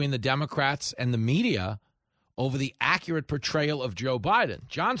between the Democrats and the media over the accurate portrayal of Joe Biden.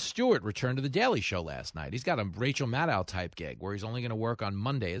 Jon Stewart returned to The Daily Show last night. He's got a Rachel Maddow type gig where he's only going to work on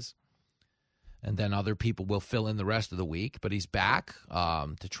Mondays, and then other people will fill in the rest of the week. But he's back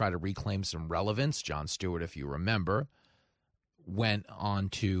to try to reclaim some relevance. Jon Stewart, if you remember, went on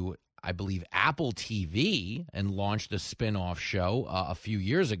to, I believe, Apple TV and launched a spin-off show a few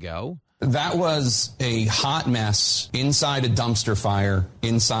years ago. That was a hot mess inside a dumpster fire,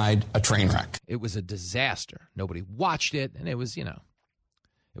 inside a train wreck. It was a disaster. Nobody watched it, and it was, you know,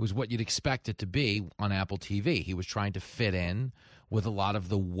 it was what you'd expect it to be on Apple TV. He was trying to fit in with a lot of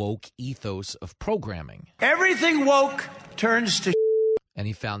the woke ethos of programming. Everything woke turns to and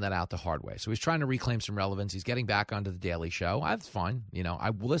he found that out the hard way. So he's trying to reclaim some relevance. He's getting back onto The Daily Show. That's fine. You know, I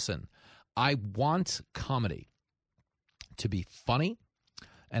want comedy to be funny,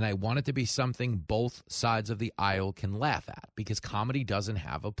 and I want it to be something both sides of the aisle can laugh at, because comedy doesn't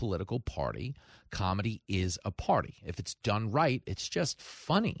have a political party. Comedy is a party. If it's done right, it's just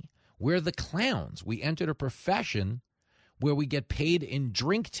funny. We're the clowns. We entered a profession where we get paid in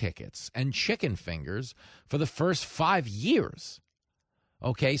drink tickets and chicken fingers for the first 5 years.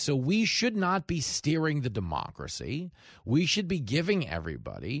 Okay, so we should not be steering the democracy. We should be giving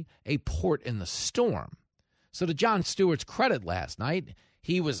everybody a port in the storm. So to Jon Stewart's credit last night,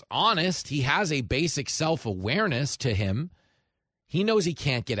 he was honest. He has a basic self-awareness to him. He knows he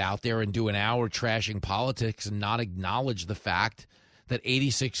can't get out there and do an hour trashing politics and not acknowledge the fact that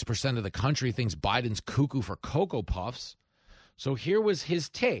 86% of the country thinks Biden's cuckoo for Cocoa Puffs. So here was his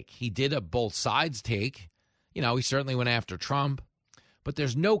take. He did a both sides take. You know, he certainly went after Trump. But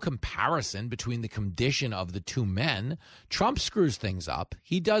there's no comparison between the condition of the two men. Trump screws things up.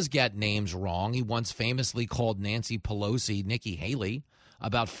 He does get names wrong. He once famously called Nancy Pelosi Nikki Haley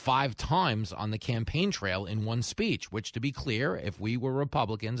about 5 times on the campaign trail in one speech, which, to be clear, if we were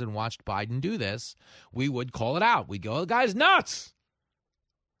Republicans and watched Biden do this, we would call it out. We'd go, the guy's nuts.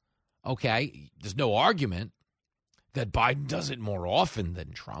 Okay, there's no argument that Biden does it more often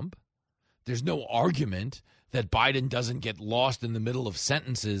than Trump. There's no argument that Biden doesn't get lost in the middle of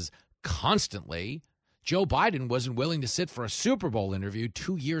sentences constantly. Joe Biden wasn't willing to sit for a Super Bowl interview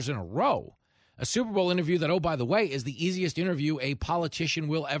 2 years in a row. A Super Bowl interview that, oh, by the way, is the easiest interview a politician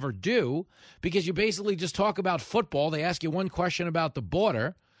will ever do, because you basically just talk about football. They ask you one question about the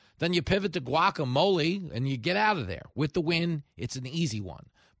border, then you pivot to guacamole, and you get out of there. With the win, it's an easy one.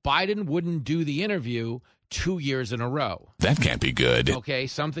 Biden wouldn't do the interview 2 years in a row. That can't be good. Okay,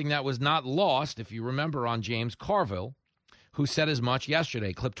 something that was not lost, if you remember, on James Carville, who said as much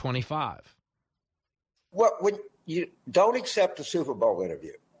yesterday, clip 25. When you don't accept a Super Bowl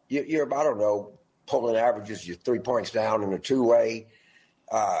interview, you're, I don't know, pulling averages, you're 3 points down in a two-way.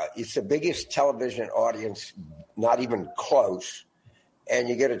 It's the biggest television audience, not even close, and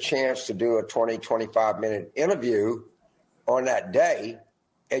you get a chance to do a 20, 25-minute interview on that day,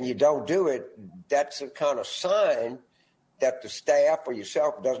 and you don't do it, that's a kind of sign that the staff or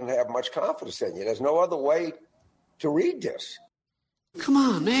yourself doesn't have much confidence in you. There's no other way to read this. Come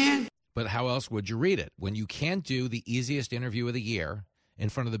on, man. But how else would you read it? When you can't do the easiest interview of the year in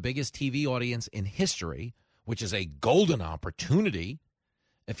front of the biggest TV audience in history, which is a golden opportunity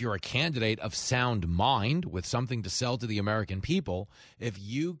if you're a candidate of sound mind with something to sell to the American people, if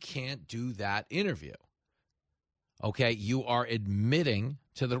you can't do that interview, okay, you are admitting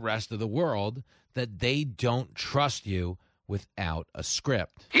to the rest of the world that they don't trust you without a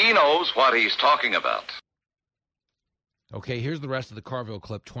script. He knows what he's talking about. Okay, here's the rest of the Carville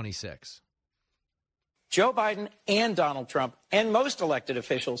clip 26. Joe Biden and Donald Trump and most elected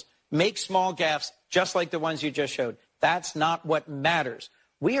officials make small gaffes just like the ones you just showed. That's not what matters.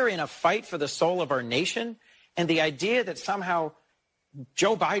 We are in a fight for the soul of our nation, and the idea that somehow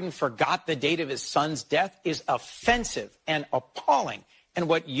Joe Biden forgot the date of his son's death is offensive and appalling. And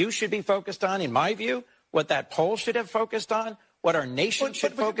what you should be focused on, in my view, what that poll should have focused on, what our nation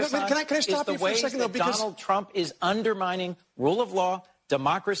should focus on, can I stop is you the for a ways second, that though, because Donald Trump is undermining rule of law,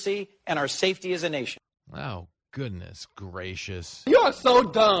 democracy, and our safety as a nation. Oh, goodness gracious. You are so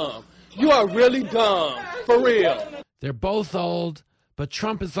dumb. You are really dumb. For real. They're both old, but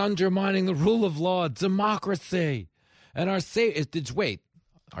Trump is undermining the rule of law, democracy, and our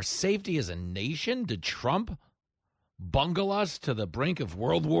our safety as a nation? Did Trump bungle us to the brink of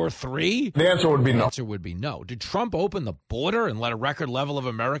World War III? The answer would be no. The answer would be no. Did Trump open the border and let a record level of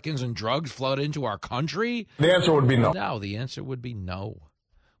Americans and drugs flood into our country? The answer would be no. No, the answer would be no.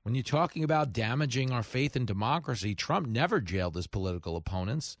 When you're talking about damaging our faith in democracy, Trump never jailed his political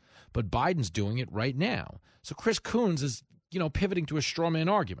opponents, but Biden's doing it right now. So Chris Coons is, pivoting to a straw man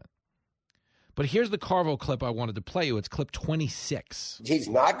argument. But here's the Carville clip I wanted to play you. It's clip 26. He's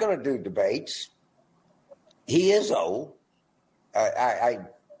not going to do debates. He is old. I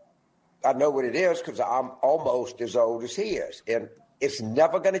know what it is because I'm almost as old as he is. And it's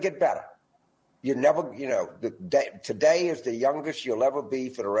never going to get better. You never, today is the youngest you'll ever be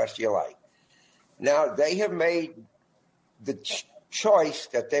for the rest of your life. Now, they have made the choice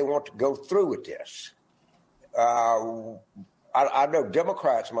that they want to go through with this. I know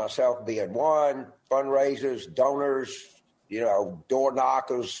Democrats, myself being one, fundraisers, donors, door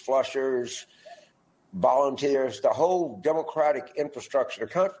knockers, flushers, volunteers, the whole democratic infrastructure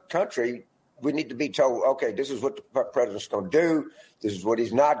of the country, we need to be told, okay, this is what the president's going to do. This is what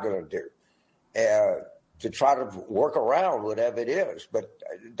he's not going to do. To try to work around whatever it is. But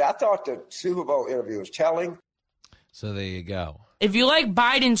I thought the Super Bowl interview was telling. So there you go. If you like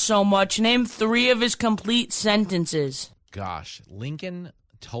Biden so much, name 3 of his complete sentences. Gosh, Lincoln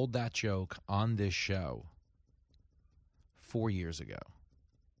told that joke on this show 4 years ago.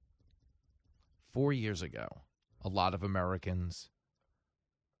 4 years ago, a lot of Americans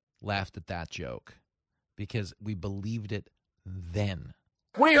laughed at that joke because we believed it then.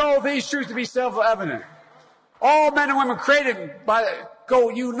 We hold these truths to be self-evident. All men and women created by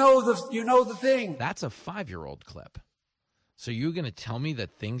you know the thing. That's a 5-year-old clip. So you're going to tell me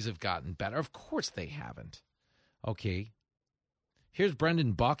that things have gotten better? Of course they haven't. Okay. Here's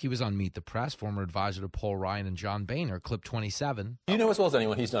Brendan Buck. He was on Meet the Press, former advisor to Paul Ryan and John Boehner, clip 27. You know as well as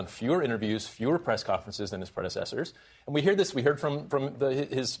anyone, he's done fewer interviews, fewer press conferences than his predecessors. And we hear this, we heard from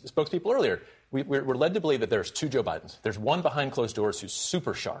his spokespeople earlier. We're led to believe that there's 2 Joe Bidens. There's one behind closed doors who's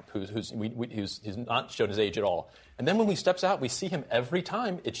super sharp, who's not shown his age at all. And then when he steps out, we see him every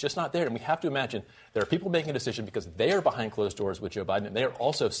time. It's just not there. And we have to imagine there are people making a decision because they are behind closed doors with Joe Biden, and they are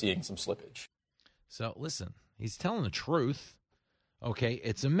also seeing some slippage. So listen, he's telling the truth. Okay,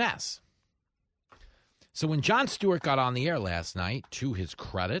 it's a mess. So when Jon Stewart got on the air last night, to his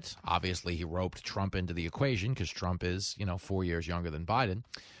credit, obviously he roped Trump into the equation because Trump is, 4 years younger than Biden.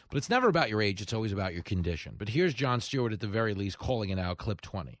 But it's never about your age. It's always about your condition. But here's Jon Stewart at the very least calling it out, clip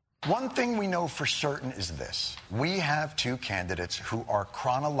 20. One thing we know for certain is this. We have 2 candidates who are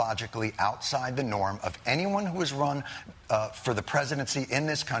chronologically outside the norm of anyone who has run for the presidency in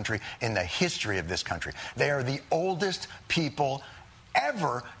this country, in the history of this country. They are the oldest people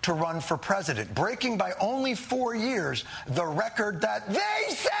ever to run for president, breaking by only 4 years the record that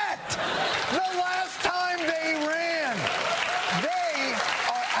they set the last time they ran. They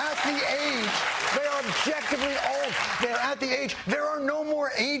are at the age, they are objectively old. They're at the age, there are no more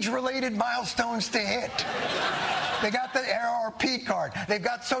age-related milestones to hit. They got the AARP card. They've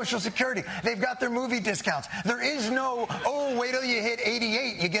got Social Security. They've got their movie discounts. There is no, wait till you hit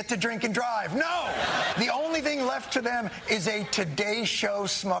 88, you get to drink and drive. No! The only thing left to them is a Today Show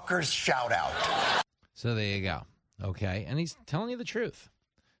Smuckers shout-out. So there you go. Okay, and he's telling you the truth.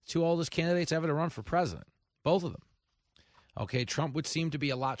 2 oldest candidates ever to run for president. Both of them. Okay, Trump would seem to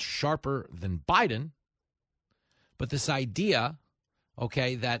be a lot sharper than Biden. But this idea,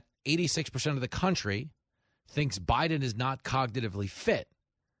 okay, that 86% of the country thinks Biden is not cognitively fit.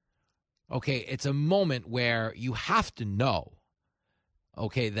 Okay, it's a moment where you have to know,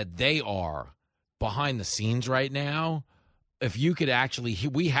 okay, that they are behind the scenes right now. If you could actually,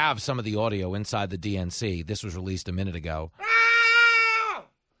 we have some of the audio inside the DNC. This was released a minute ago.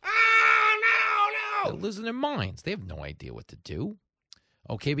 They're losing their minds. They have no idea what to do.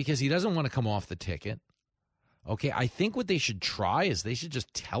 Okay, because he doesn't want to come off the ticket. Okay, I think what they should try is they should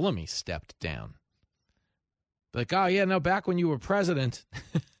just tell him he stepped down. Like, oh, yeah, no, back when you were president,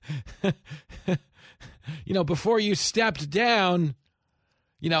 before you stepped down,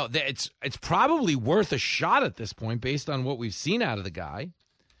 it's probably worth a shot at this point based on what we've seen out of the guy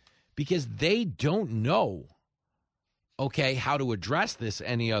because they don't know, okay, how to address this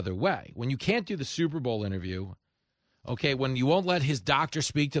any other way. When you can't do the Super Bowl interview, okay, when you won't let his doctor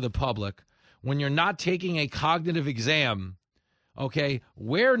speak to the public, when you're not taking a cognitive exam, okay,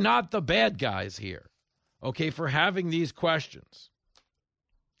 we're not the bad guys here. Okay, for having these questions.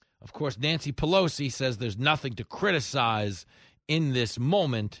 Of course, Nancy Pelosi says there's nothing to criticize in this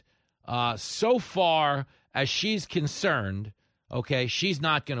moment. So far as she's concerned, okay, she's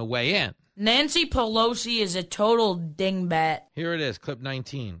not going to weigh in. Nancy Pelosi is a total dingbat. Here it is, clip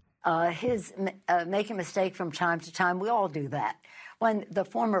 19. His making a mistake from time to time, we all do that. When the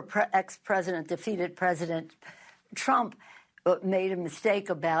former ex-president defeated President Trump, made a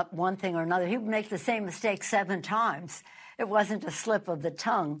mistake about one thing or another, he would make the same mistake 7 times. It wasn't a slip of the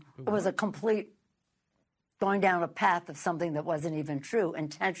tongue. It was a complete going down a path of something that wasn't even true,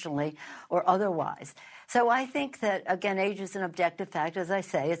 intentionally or otherwise. So I think that, again, age is an objective fact. As I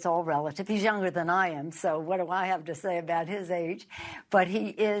say, it's all relative. He's younger than I am, so what do I have to say about his age? But he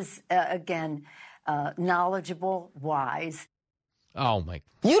is, again, knowledgeable, wise. Oh, my.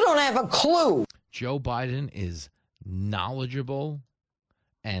 You don't have a clue. Joe Biden is knowledgeable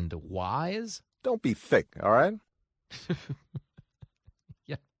and wise? Don't be thick, all right?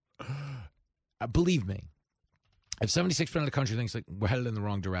 Yeah. Believe me, if 76% of the country thinks like we're headed in the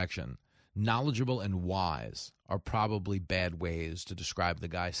wrong direction, knowledgeable and wise are probably bad ways to describe the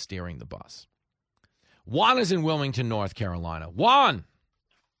guy steering the bus. Juan is in Wilmington, North Carolina. Juan!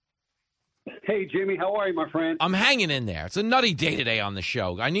 Hey, Jimmy, how are you, my friend? I'm hanging in there. It's a nutty day today on the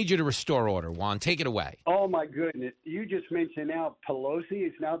show. I need you to restore order, Juan. Take it away. Oh, my goodness. You just mentioned now Pelosi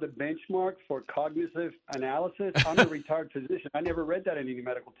is now the benchmark for cognitive analysis. I'm a retired physician. I never read that in any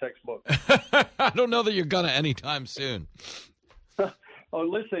medical textbook. I don't know that you're going to anytime soon. Oh,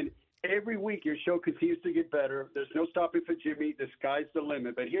 listen, every week your show continues to get better. There's no stopping for Jimmy. The sky's the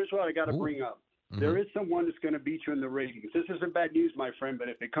limit. But here's what I got to bring up. There is someone that's going to beat you in the ratings. This isn't bad news, my friend, but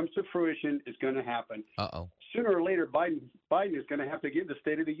if it comes to fruition, it's going to happen. Uh-oh. Sooner or later, Biden is going to have to give the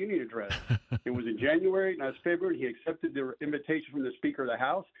State of the Union address. It was in January, now it's February. He accepted the invitation from the Speaker of the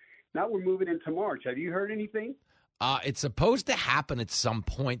House. Now we're moving into March. Have you heard anything? It's supposed to happen at some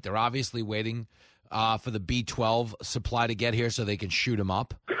point. They're obviously waiting for the B-12 supply to get here so they can shoot him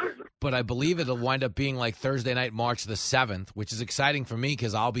up. But I believe it'll wind up being like Thursday night, March the 7th, which is exciting for me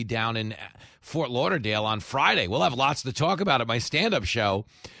because I'll be down in Fort Lauderdale on Friday. We'll have lots to talk about at my stand-up show.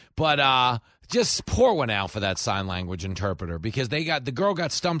 But just pour one out for that sign language interpreter because the girl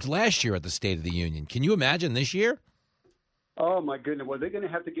got stumped last year at the State of the Union. Can you imagine this year? Oh my goodness! Well, they're going to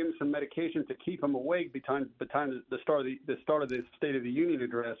have to give him some medication to keep him awake between the start of the State of the Union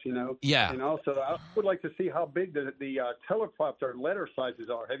address. You know. Yeah. And also, I would like to see how big the teleprompter letter sizes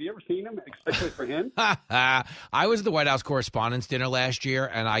are. Have you ever seen them, especially for him? I was at the White House Correspondents' Dinner last year,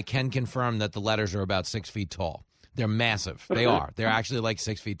 and I can confirm that the letters are about 6 feet tall. They're massive. They are. They're actually like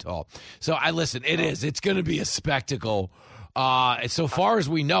 6 feet tall. So listen. It is. It's going to be a spectacle. So far as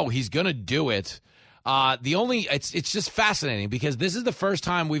we know, he's going to do it. It's just fascinating because this is the first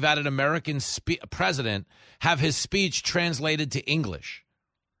time we've had an American president have his speech translated to English.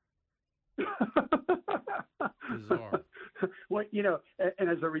 Bizarre. Well, you know,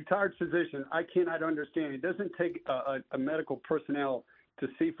 and as a retired physician, I cannot understand. It doesn't take a medical personnel to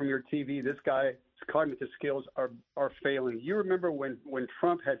see from your TV this guy's cognitive skills are failing. You remember when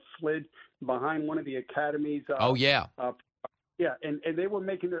Trump had slid behind one of the academies? Yeah, and they were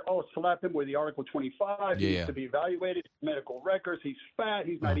making it, slap him with the Article 25. He needs to be evaluated, medical records. He's fat.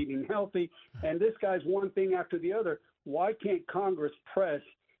 He's not eating healthy. And this guy's one thing after the other. Why can't Congress press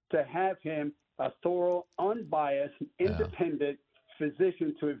to have him a thorough, unbiased, independent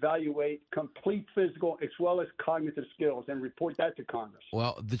physician to evaluate complete physical as well as cognitive skills and report that to Congress?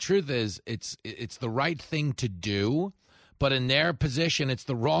 Well, the truth is it's the right thing to do. But in their position, it's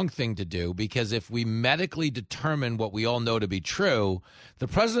the wrong thing to do because if we medically determine what we all know to be true, the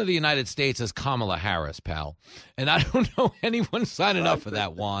president of the United States is Kamala Harris, pal. And I don't know anyone signing up for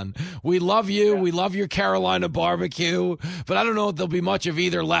that, Juan. We love you. We love your Carolina barbecue. But I don't know if there'll be much of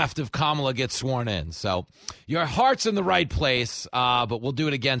either left if Kamala gets sworn in. So your heart's in the right place, but we'll do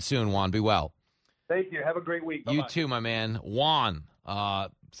it again soon, Juan. Be well. Thank you. Have a great week. Bye-bye. You too, my man. Juan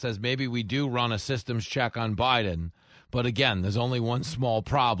says maybe we do run a systems check on Biden. But again, there's only one small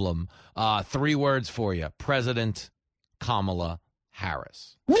problem. 3 words for you. President Kamala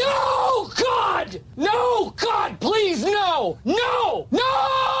Harris. No, God! No, God, please, no! No!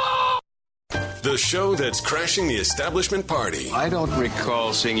 No! The show that's crashing the establishment party. I don't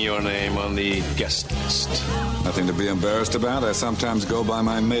recall seeing your name on the guest list. Nothing to be embarrassed about. I sometimes go by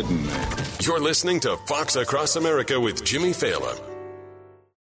my maiden name. You're listening to Fox Across America with Jimmy Fallon.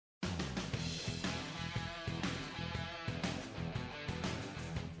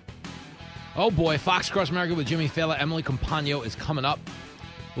 Oh, boy. Fox Across America with Jimmy Fallon. Emily Compagno is coming up.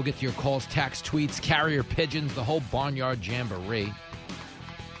 We'll get to your calls, texts, tweets, carrier pigeons, the whole barnyard jamboree.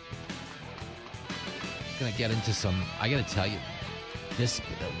 Going to get into some, I got to tell you, this,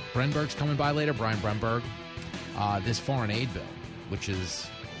 Brenberg's coming by later, Brian Brenberg. This foreign aid bill, which is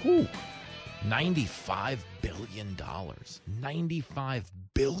 $95 billion. $95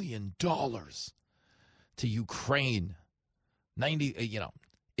 billion to Ukraine.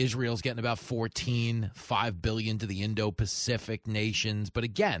 Israel's getting about $5 billion to the Indo-Pacific nations. But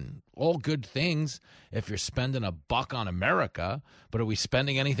again, all good things if you're spending $1 on America. But are we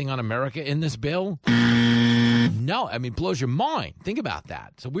spending anything on America in this bill? No. I mean, it blows your mind. Think about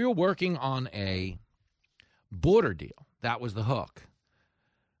that. So we were working on a border deal. That was the hook.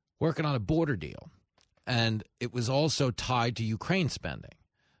 Working on a border deal. And it was also tied to Ukraine spending.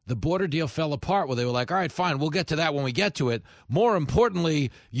 The border deal fell apart where they were like, all right, fine, we'll get to that when we get to it. More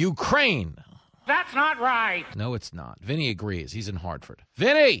importantly, Ukraine. That's not right. No, it's not. Vinny agrees. He's in Hartford.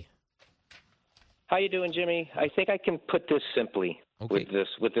 Vinny! How you doing, Jimmy? I think I can put this simply with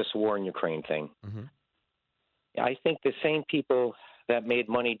this war in Ukraine thing. Mm-hmm. I think the same people that made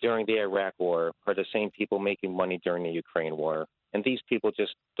money during the Iraq war are the same people making money during the Ukraine war. And these people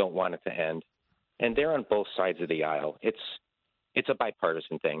just don't want it to end. And they're on both sides of the aisle. It's a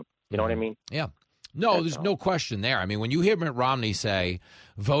bipartisan thing. You know what I mean? Yeah. No, there's no question there. I mean, when you hear Mitt Romney say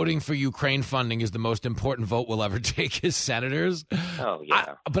voting for Ukraine funding is the most important vote we'll ever take as senators. Oh,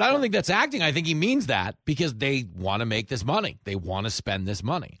 yeah. But I don't think that's acting. I think he means that because they want to make this money. They want to spend this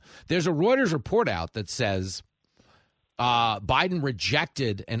money. There's a Reuters report out that says Biden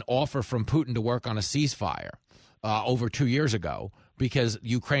rejected an offer from Putin to work on a ceasefire over 2 years ago because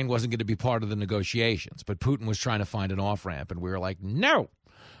Ukraine wasn't going to be part of the negotiations. But Putin was trying to find an off-ramp, and we were like, no.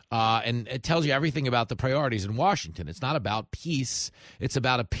 And it tells you everything about the priorities in Washington. It's not about peace. It's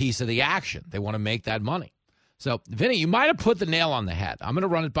about a piece of the action. They want to make that money. So, Vinny, you might have put the nail on the head. I'm going to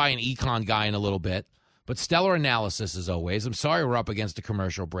run it by an econ guy in a little bit. But stellar analysis as always. I'm sorry we're up against a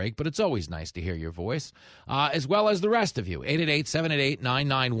commercial break, but it's always nice to hear your voice, as well as the rest of you.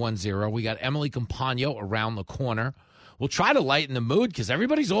 888-788-9910. We got Emily Compagno around the corner. We'll try to lighten the mood because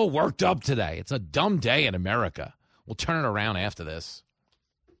everybody's all worked up today. It's a dumb day in America. We'll turn it around after this.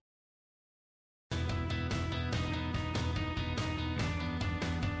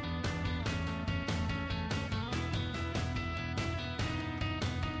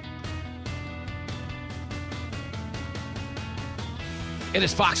 It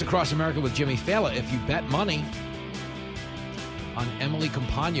is Fox Across America with Jimmy Fallon. If you bet money on Emily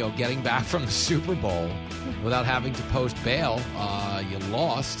Compagno getting back from the Super Bowl without having to post bail, you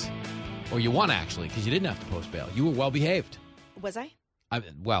lost. Or you won, actually, because you didn't have to post bail. You were well-behaved. Was I?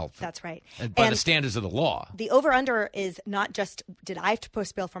 That's right. By the standards of the law. The over-under is not just did I have to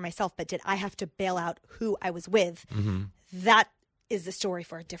post bail for myself, but did I have to bail out who I was with. Mm-hmm. That is the story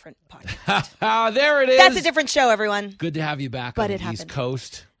for a different podcast. There it is. That's a different show, everyone. Good to have you back on the East happened.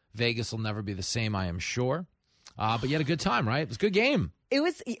 Coast. Vegas will never be the same, I am sure. But you had a good time, right? It was a good game. It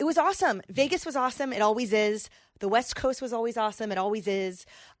was awesome. Vegas was awesome. It always is. The West Coast was always awesome. It always is.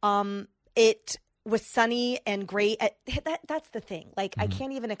 It was sunny and great. That's the thing. Like, I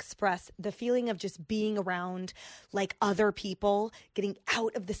can't even express the feeling of just being around like other people, getting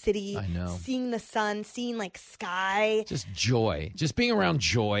out of the city, I know. Seeing the sun, seeing like sky. Just joy. Just being around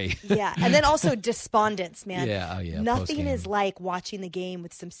joy. Yeah. And then also despondence, man. Yeah. Oh, yeah. Nothing Post-game. is like watching the game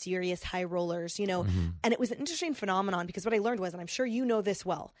with some serious high rollers, you know. Mm-hmm. And it was an interesting phenomenon because what I learned was, and I'm sure you know this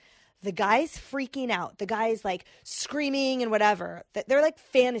well, the guys freaking out, the guys like screaming and whatever, they're like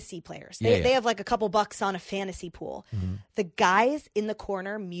fantasy players. They have like a couple bucks on a fantasy pool. Mm-hmm. The guys in the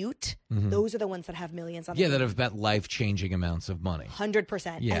corner mute, those are the ones that have millions on the that have bet life-changing amounts of money.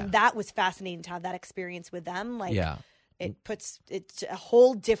 100%. Yeah. And that was fascinating to have that experience with them. Like, yeah. It's a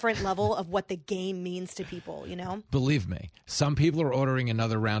whole different level of what the game means to people, you know? Believe me, some people are ordering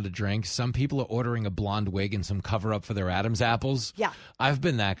another round of drinks. Some people are ordering a blonde wig and some cover-up for their Adam's apples. Yeah. I've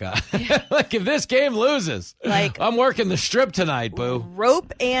been that guy. Like, if this game loses, I'm working the strip tonight, boo.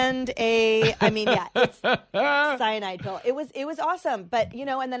 Rope and it's cyanide pill. It was awesome. But, you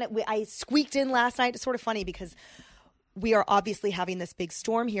know, and then I squeaked in last night. It's sort of funny because we are obviously having this big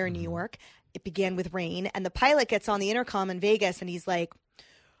storm here in New York. It began with rain, and the pilot gets on the intercom in Vegas, and he's like,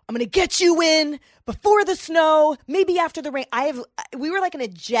 I'm going to get you in before the snow, maybe after the rain. We were like in a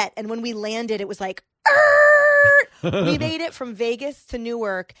jet, and when we landed, it was like, we made it from Vegas to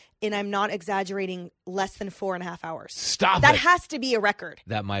Newark, and I'm not exaggerating, less than 4.5 hours. Stop That it. has to be a record.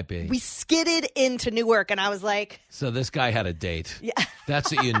 That might be. We skidded into Newark, and I was like. So this guy had a date. Yeah.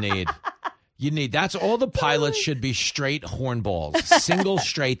 That's what you need. That's all the pilots should be straight hornballs, single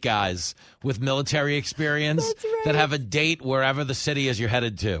straight guys with military experience that have a date wherever the city is you're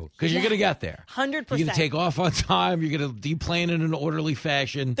headed to. Because you're going to get there. 100%. You're going to take off on time. You're going to deplane in an orderly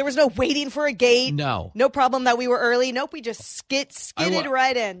fashion. There was no waiting for a gate. No. No problem that we were early. Nope, we just skidded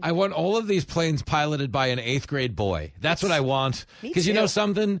right in. I want all of these planes piloted by an 8th grade boy. That's what I want. Because you know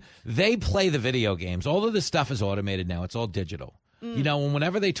something? They play the video games. All of this stuff is automated now. It's all digital. You know,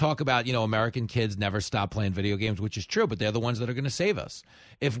 whenever they talk about, American kids never stop playing video games, which is true, but they're the ones that are going to save us.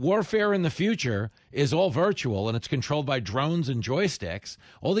 If warfare in the future is all virtual and it's controlled by drones and joysticks,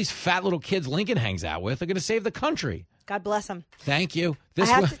 all these fat little kids Lincoln hangs out with are going to save the country. God bless them. Thank you. I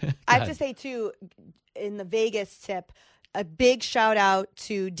have to say, too, in the Vegas tip, a big shout out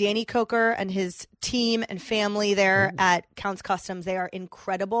to Danny Coker and his team and family there at Counts Customs. They are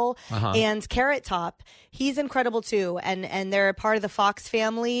incredible. And Carrot Top, he's incredible too. And they're a part of the Fox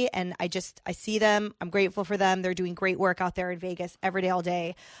family. And I see them. I'm grateful for them. They're doing great work out there in Vegas every day, all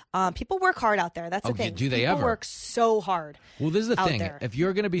day. People work hard out there. That's the thing. Do they People ever? work so hard. Well, this is the thing. There. If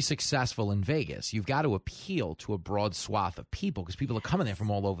you're going to be successful in Vegas, you've got to appeal to a broad swath of people because people are coming there from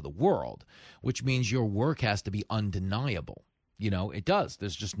all over the world, which means your work has to be undeniable. It does.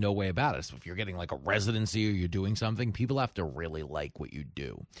 There's just no way about it. So if you're getting like a residency or you're doing something, people have to really like what you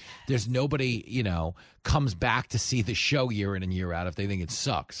do. There's nobody, comes back to see the show year in and year out if they think it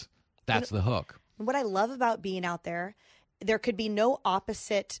sucks. That's the hook. What I love about being out there could be no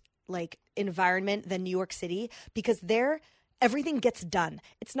opposite like environment than New York City, because everything gets done.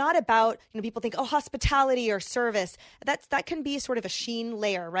 It's not about, people think, hospitality or service. That can be sort of a sheen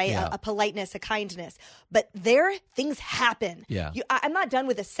layer, right? Yeah. A politeness, a kindness. But there, things happen. Yeah. I'm not done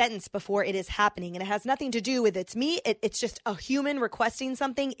with a sentence before it is happening. And it has nothing to do with it's me. It's just a human requesting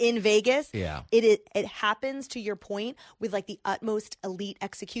something in Vegas. Yeah. It happens, to your point, with like the utmost elite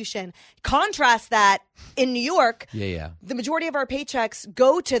execution. Contrast that in New York. Yeah. The majority of our paychecks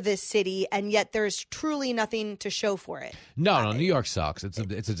go to this city, and yet there's truly nothing to show for it. No, New York sucks. It's a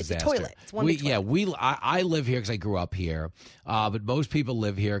disaster. It's a toilet. It's one big toilet. I live here because I grew up here, but most people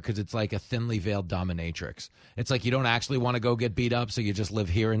live here because it's like a thinly veiled dominatrix. It's like you don't actually want to go get beat up, so you just live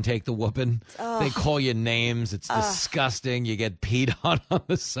here and take the whooping. They call you names. It's disgusting. You get peed on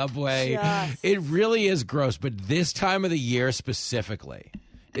the subway. It really is gross. But this time of the year specifically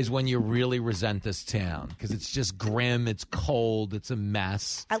is when you really resent this town because it's just grim, it's cold, it's a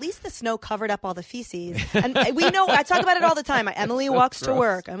mess. At least the snow covered up all the feces. And we know, I talk about it all the time. Emily walks to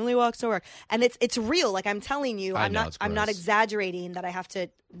work. Emily walks to work. And it's real. Like I'm telling you, I'm not exaggerating that I have to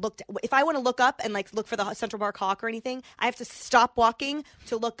look. If I want to look up and like look for the Central Park Hawk or anything, I have to stop walking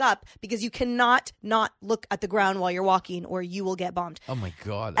to look up because you cannot not look at the ground while you're walking or you will get bombed. Oh my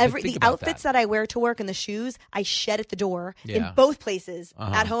God. The outfits that I wear to work and the shoes, I shed at the door in both places.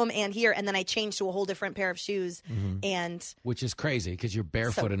 At home and here, and then I changed to a whole different pair of shoes, and which is crazy because you're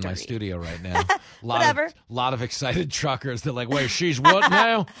barefoot in my studio right now. Lot of excited truckers. They're like, "Wait, she's what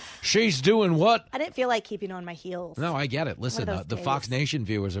now? She's doing what?" I didn't feel like keeping on my heels. No, I get it. Listen, the Fox Nation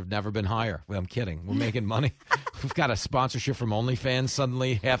viewers have never been higher. Well, I'm kidding. We're making money. We've got a sponsorship from OnlyFans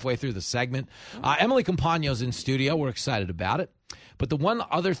suddenly halfway through the segment. Emily Compagno's in studio. We're excited about it. But the one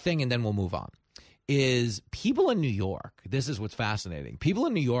other thing, and then we'll move on, is people in New York, this is what's fascinating. People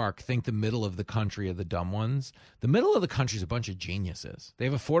in New York think the middle of the country are the dumb ones. The middle of the country is a bunch of geniuses. They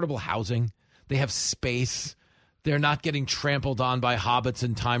have affordable housing. They have space. They're not getting trampled on by hobbits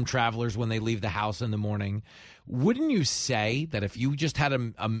and time travelers when they leave the house in the morning. Wouldn't you say that if you just had a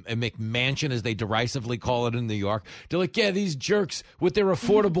McMansion, as they derisively call it in New York, they're like, yeah, these jerks with their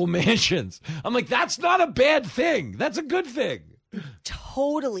affordable mansions. I'm like, that's not a bad thing. That's a good thing.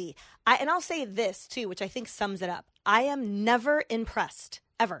 Totally. And I'll say this, too, which I think sums it up. I am never impressed,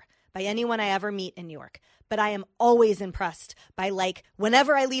 ever, by anyone I ever meet in New York. But I am always impressed by, like,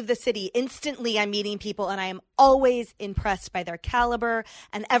 whenever I leave the city, instantly I'm meeting people, and I am always impressed by their caliber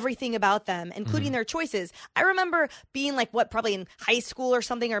and everything about them, including their choices. I remember being, like, probably in high school or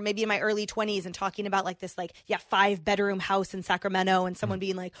something, or maybe in my early 20s, and talking about, like, this, 5-bedroom house in Sacramento, and someone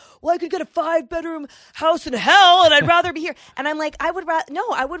being like, well, I could get a 5-bedroom house in hell, and I'd rather be here. And I'm like, I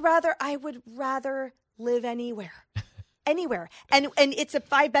would rather live anywhere. Anywhere. And it's a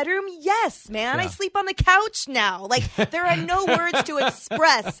 5-bedroom? Yes, man. Yeah. I sleep on the couch now. Like, there are no words to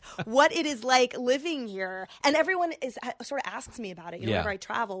express what it is like living here. And everyone sort of asks me about it. Whenever I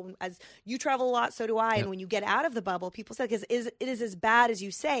travel. As you travel a lot, so do I. And when you get out of the bubble, people say, it is as bad as you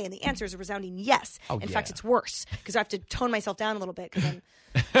say? And the answer is a resounding yes. In fact, it's worse because I have to tone myself down a little bit because I'm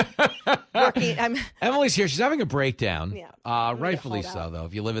working. Emily's here. She's having a breakdown. Yeah. Rightfully so, though,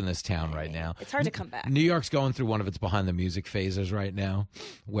 if you live in this town right now. It's hard to come back. New York's going through one of its behind the music phases right now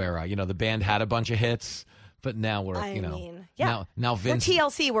where, the band had a bunch of hits, but now we're, now Vince. We're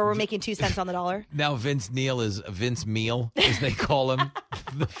TLC where we're making 2 cents on the dollar. Now Vince Neil is Vince Meal, as they call him.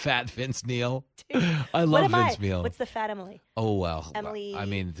 The fat Vince Neil. Dude, I love Vince Meal. What's the fat Emily? Oh, well. Emily. I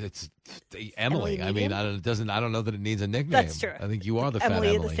mean, it's Emily. I mean, I don't know that it needs a nickname. That's true. I think you are the fat Emily.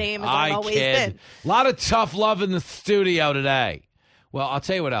 Emily, the same as I've always been. A lot of tough love in the studio today. Well, I'll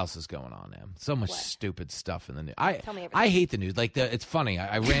tell you what else is going on, Em. So much stupid stuff in the news. I hate the news. Like, it's funny.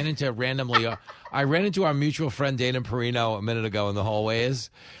 I ran into randomly. I ran into our mutual friend Dana Perino a minute ago in the hallways,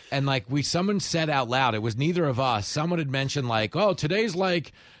 and someone said out loud, it was neither of us. Someone had mentioned today's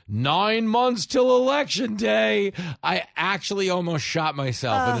 9 months till election day. I actually almost shot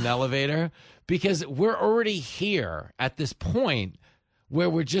myself in an elevator because we're already here at this point where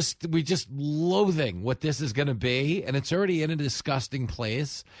we just loathing what this is going to be, and it's already in a disgusting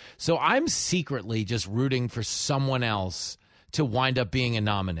place. So I'm secretly just rooting for someone else to wind up being a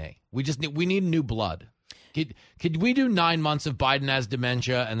nominee. We need new blood. Could we do 9 months of Biden has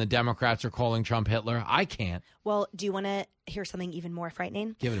dementia and the Democrats are calling Trump Hitler? I can't. Well, do you want to hear something even more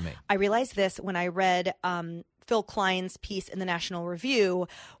frightening? Give it to me. I realized this when I read Phil Klein's piece in the National Review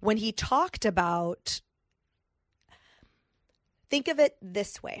when he talked about, think of it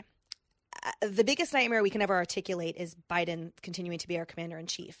this way. The biggest nightmare we can ever articulate is Biden continuing to be our commander in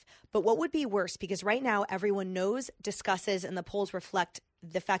chief. But what would be worse? Because right now everyone knows, discusses, and the polls reflect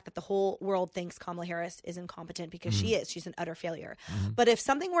the fact that the whole world thinks Kamala Harris is incompetent because she is. She's an utter failure. But if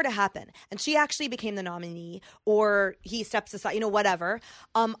something were to happen and she actually became the nominee or he steps aside, whatever,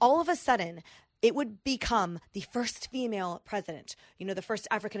 all of a sudden it would become the first female president, the first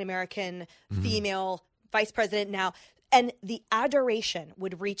African-American female vice president now. And the adoration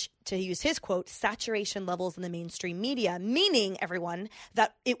would reach, to use his quote, saturation levels in the mainstream media, meaning, everyone,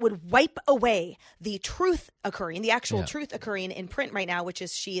 that it would wipe away the truth occurring, the actual truth occurring in print right now, which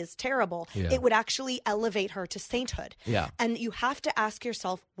is she is terrible. Yeah. It would actually elevate her to sainthood. Yeah. And you have to ask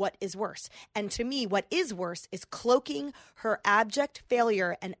yourself, what is worse? And to me, what is worse is cloaking her abject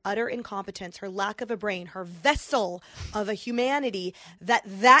failure and utter incompetence, her lack of a brain, her vessel of a humanity,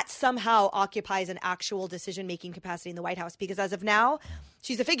 that somehow occupies an actual decision-making capacity in the White House, because as of now,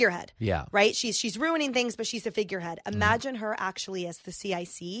 she's a figurehead. Yeah. Right? She's ruining things, but she's a figurehead. Imagine her actually as the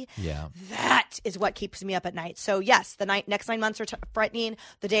CIC. Yeah. That is what keeps me up at night. So yes, the next 9 months are frightening.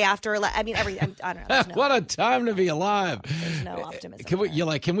 The day after, everything. I don't know. What a time to be alive. There's no optimism.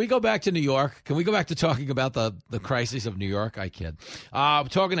 Can we go back to New York? Can we go back to talking about the crises of New York? I kid.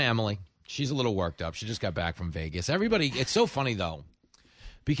 Talking to Emily. She's a little worked up. She just got back from Vegas. Everybody, it's so funny though.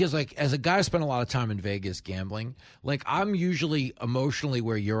 Because, as a guy who spent a lot of time in Vegas gambling, I'm usually emotionally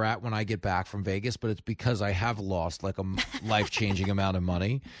where you're at when I get back from Vegas, but it's because I have lost, a life-changing amount of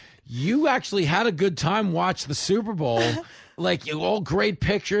money. You actually had a good time watching the Super Bowl. All great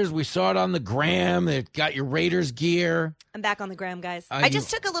pictures. We saw it on the gram. They got your Raiders gear. I'm back on the gram, guys. I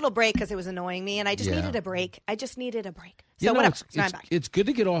just took a little break because it was annoying me, and I just needed a break. So whatever. I'm back. It's good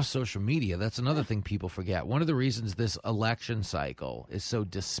to get off social media. That's another thing people forget. One of the reasons this election cycle is so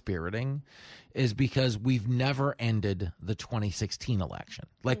dispiriting is because we've never ended the 2016 election.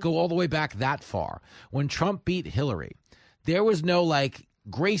 Go all the way back that far. When Trump beat Hillary, there was no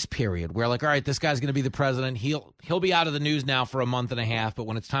grace period where all right, this guy's going to be the president. He'll be out of the news now for a month and a half, but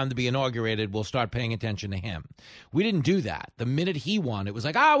when it's time to be inaugurated, we'll start paying attention to him. We didn't do that. The minute he won, it was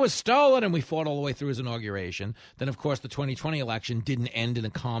it was stolen, and we fought all the way through his inauguration. Then, of course, the 2020 election didn't end in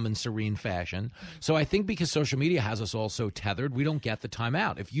a calm and serene fashion. So I think because social media has us all so tethered, we don't get the time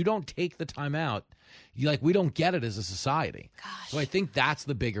out. If you don't take the time out, we don't get it as a society. Gosh. So I think that's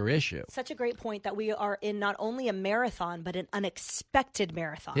the bigger issue. Such a great point that we are in not only a marathon, but an unexpected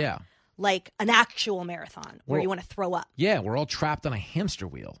marathon. Yeah. An actual marathon where you want to throw up. Yeah, we're all trapped on a hamster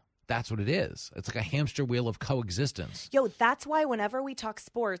wheel. That's what it is. It's like a hamster wheel of coexistence. That's why whenever we talk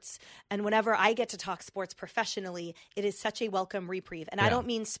sports and whenever I get to talk sports professionally, it is such a welcome reprieve. And I don't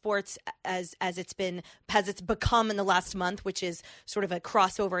mean sports as it's become in the last month, which is sort of a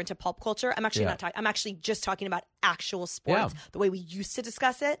crossover into pop culture. I'm actually not talking. I'm actually just talking about actual sports, the way we used to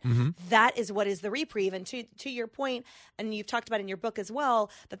discuss it. Mm-hmm. That is what is the reprieve. And to your point, and you've talked about in your book as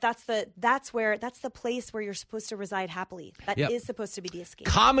well, that's the place where you're supposed to reside happily. That is supposed to be the escape.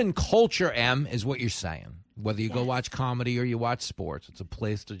 Common culture, M, is what you're saying. Whether you go watch comedy or you watch sports, it's a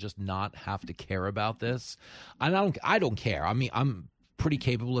place to just not have to care about this. I don't care. I mean, I'm pretty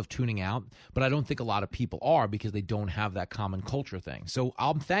capable of tuning out, but I don't think a lot of people are because they don't have that common culture thing. So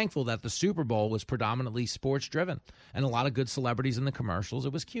I'm thankful that the Super Bowl was predominantly sports driven and a lot of good celebrities in the commercials.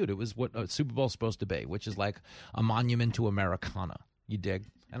 It was cute. It was what a Super Bowl is supposed to be, which is like a monument to Americana. You dig?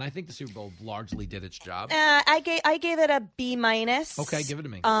 And I think the Super Bowl largely did its job. I gave it a B-. Okay, give it to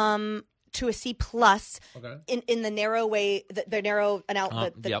me. To a C+. Okay. In the narrow way, the narrow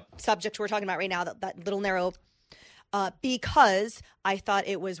subject we're talking about right now, that little narrow, because I thought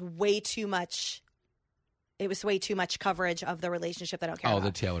it was way too much. It was way too much coverage of the relationship that I don't care about.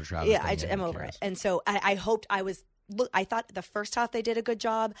 The Taylor Travis. Yeah, I'm over it. And so I hoped I thought the first half they did a good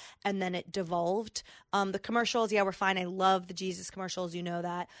job, and then it devolved. The commercials, were fine. I love the Jesus commercials. You know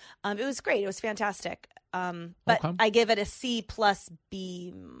that. It was great. It was fantastic. But I give it a C plus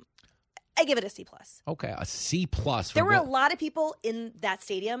B. I give it a C plus. Okay, a C plus. There were a lot of people in that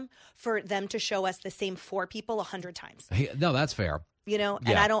stadium for them to show us the same four people 100 times. No, that's fair. you know, and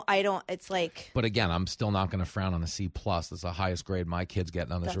Yeah. I don't, it's like. But again, I'm still not going to frown on a C+. That's the highest grade my kid's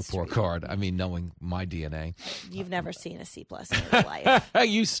getting on this report card. I mean, knowing my DNA. You've never seen a C+ in your life.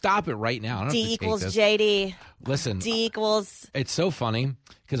 You stop it right now. I don't have to D take equals this. JD. Listen. D equals. It's so funny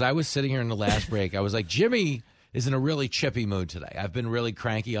because I was sitting here in the last break. I was like, Jimmy is in a really chippy mood today. I've been really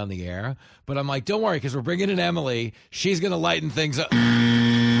cranky on the air. But I'm like, don't worry, because we're bringing in Emily. She's going to lighten things up.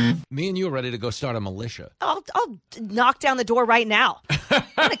 Me and you are ready to go start a militia. I'll knock down the door right now. I'm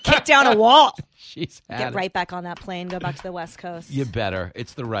going to kick down a wall. She's had Get it. right back on that plane, go back to the West Coast. You better.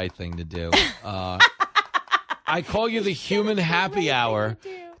 It's the right thing to do. I call you the human happy hour.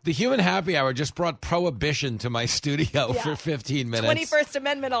 The human happy hour just brought prohibition to my studio for 15 minutes. 21st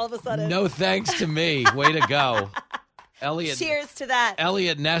Amendment all of a sudden. No thanks to me. Way to go. Elliot. Cheers to that.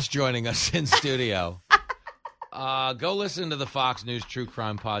 Elliot Ness joining us in studio. Go listen to the Fox News True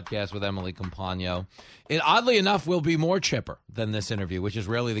Crime Podcast with Emily Compagno. It, oddly enough, will be more chipper than this interview, which is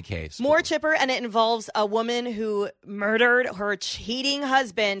rarely the case. More chipper, and it involves a woman who murdered her cheating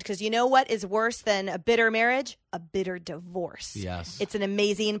husband, because you know what is worse than a bitter marriage? A bitter divorce. Yes. It's an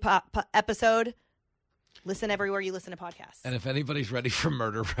amazing episode. Listen everywhere you listen to podcasts. And if anybody's ready for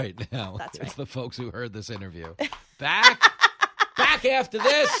murder right now, That's it's right. the folks who heard this interview. Back after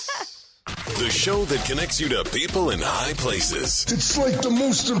this. The show that connects you to people in high places. It's like the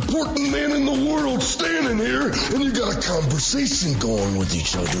most important man in the world standing here, and you got a conversation going with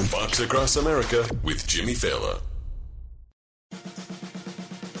each other. Fox Across America with Jimmy Fallon.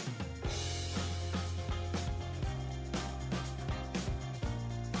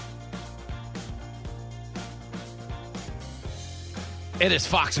 It is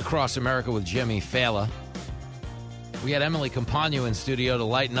Fox Across America with Jimmy Fallon. We had Emily Compagno in studio to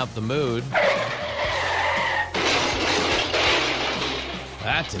lighten up the mood.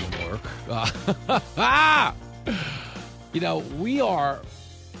 That didn't work. You know, we are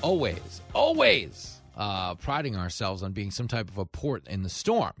always priding ourselves on being some type of a port in the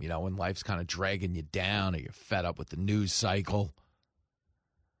storm, you know, when life's kind of dragging you down or you're fed up with the news cycle.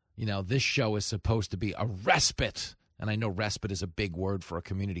 You know, this show is supposed to be a respite. And I know respite is a big word for a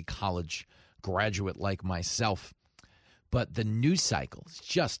community college graduate like myself. But the news cycle is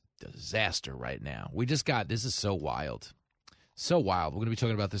just disaster right now. This is so wild. So wild. We're going to be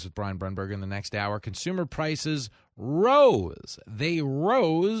talking about this with Brian Brenberger in the next hour. Consumer prices rose. They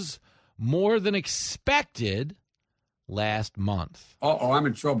rose more than expected last month. Uh-oh, I'm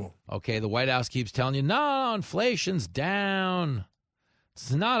in trouble. Okay, the White House keeps telling you, no, inflation's down.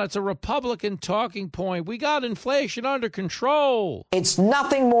 It's not. It's a Republican talking point. We got inflation under control. It's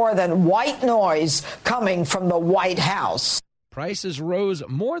nothing more than white noise coming from the White House. Prices rose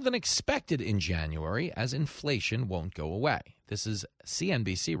more than expected in January as inflation won't go away. This is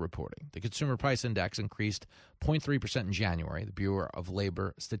CNBC reporting. The Consumer Price Index increased 0.3% in January. The Bureau of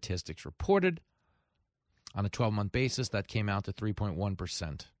Labor Statistics reported. On a 12-month basis, that came out to 3.1%,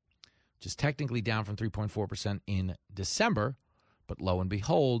 which is technically down from 3.4% in December. But lo and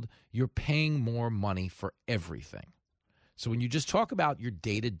behold, you're paying more money for everything. So when you just talk about your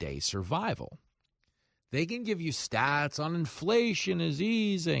day-to-day survival, they can give you stats on inflation is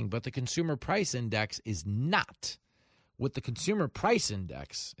easing, but the Consumer Price Index is not. What the Consumer Price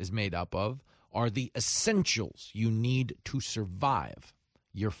Index is made up of are the essentials you need to survive.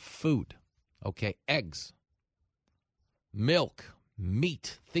 Your food, okay, eggs, milk,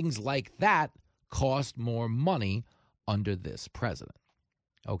 meat, things like that cost more money under this president,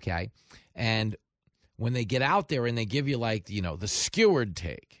 okay? And when they get out there and they give you, like, you know, the skewered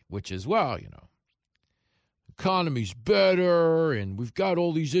take, which is, well, you know, economy's better and we've got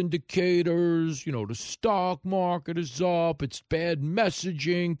all these indicators, you know, the stock market is up, it's bad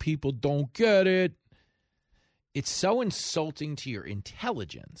messaging, people don't get it. It's so insulting to your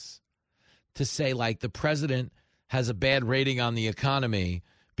intelligence to say, like, the president has a bad rating on the economy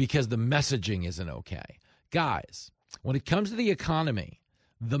because the messaging isn't okay. Guys, when it comes to the economy,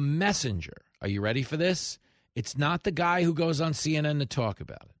 the messenger, are you ready for this? It's not the guy who goes on CNN to talk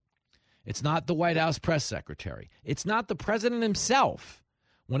about it. It's not the White House press secretary. It's not the president himself.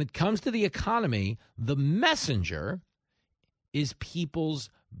 When it comes to the economy, the messenger is people's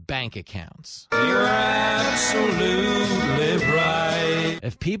bank accounts. You're absolutely right.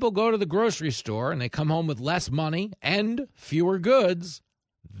 If people go to the grocery store and they come home with less money and fewer goods,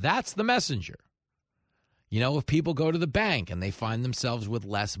 that's the messenger. You know, if people go to the bank and they find themselves with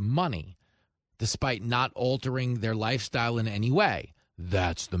less money, despite not altering their lifestyle in any way,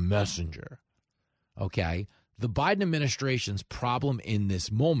 that's the messenger. Okay? The Biden administration's problem in this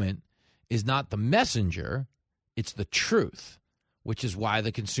moment is not the messenger, it's the truth. which is why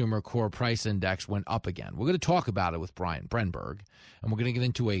the Consumer Core Price Index went up again. We're going to talk about it with Brian Brenberg, and we're going to get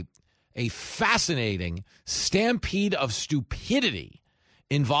into a fascinating stampede of stupidity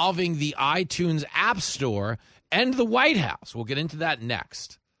involving the iTunes App Store and the White House. We'll get into that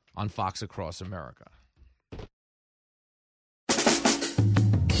next on Fox Across America.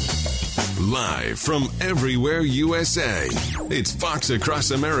 Live from everywhere USA, it's Fox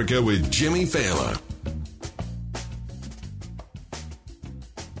Across America with Jimmy Failla.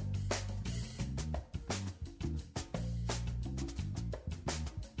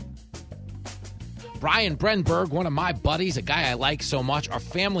 Brian Brenberg, one of my buddies, a guy I like so much. Our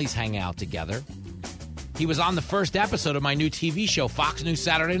families hang out together. He was on the first episode of my new TV show, Fox News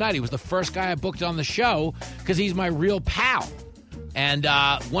Saturday Night. He was the first guy I booked on the show because he's my real pal. And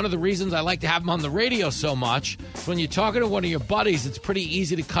one of the reasons I like to have him on the radio so much is when you're talking to one of your buddies, it's pretty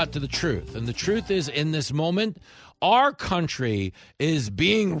easy to cut to the truth. And the truth is, in this moment, our country is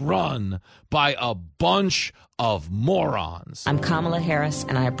being run by a bunch of morons. I'm Kamala Harris,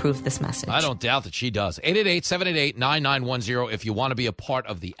 and I approve this message. I don't doubt that she does. 888-788-9910 if you want to be a part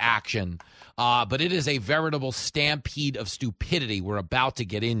of the action. But it is a veritable stampede of stupidity we're about to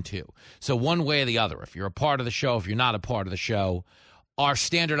get into. So one way or the other, if you're a part of the show, if you're not a part of the show, our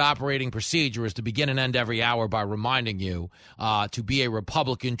standard operating procedure is to begin and end every hour by reminding you to be a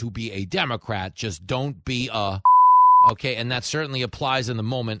Republican, to be a Democrat. Just don't be a... Okay, and that certainly applies in the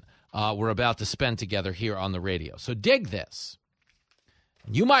moment we're about to spend together here on the radio. So dig this.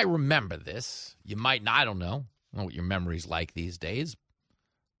 You might remember this. You might not. I don't know what your memory's like these days.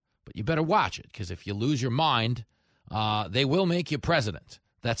 But you better watch it, because if you lose your mind, they will make you president.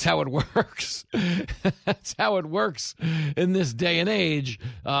 That's how it works. That's how it works in this day and age.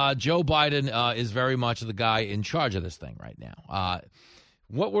 Joe Biden is very much the guy in charge of this thing right now.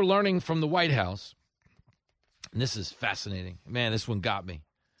 What we're learning from the White House, and this is fascinating. Man, this one got me.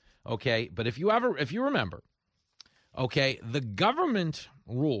 Okay, but if you remember, okay, the government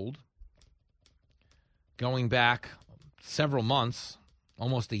ruled going back several months,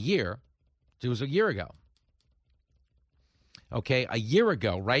 almost a year. It was a year ago. Okay, a year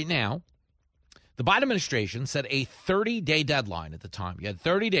ago, right now, the Biden administration set a 30-day deadline at the time. You had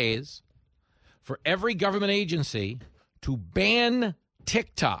 30 days for every government agency to ban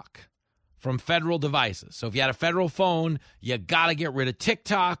TikTok from federal devices. So if you had a federal phone, you got to get rid of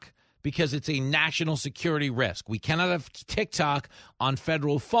TikTok because it's a national security risk. We cannot have TikTok on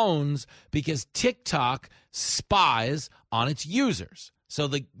federal phones because TikTok spies on its users. So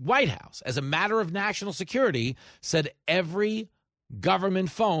the White House, as a matter of national security, said every government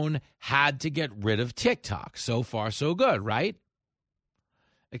phone had to get rid of TikTok. So far, so good, right?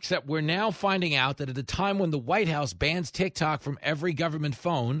 Except we're now finding out that at a time when the White House bans TikTok from every government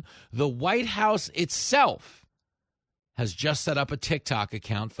phone, the White House itself has just set up a TikTok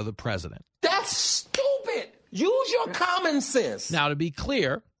account for the president. That's stupid. Use your common sense. Now, to be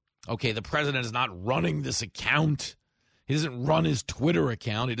clear, okay, the president is not running this account. He doesn't run his Twitter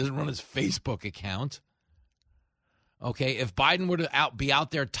account. He doesn't run his Facebook account. Okay, if Biden were to be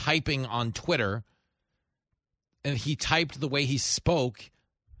out there typing on Twitter and he typed the way he spoke,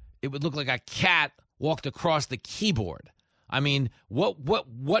 it would look like a cat walked across the keyboard. I mean, what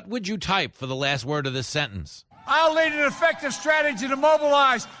would you type for the last word of this sentence? I'll lead an effective strategy to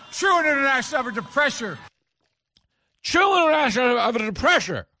mobilize true international effort to pressure. True international effort to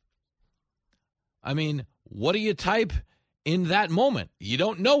pressure. I mean, what do you type in that moment? You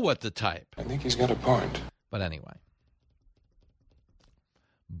don't know what to type. I think he's got a point. But anyway,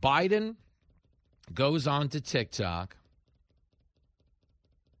 Biden goes on to TikTok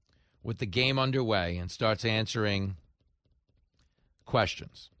with the game underway and starts answering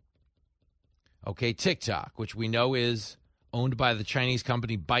questions. Okay, TikTok, which we know is owned by the Chinese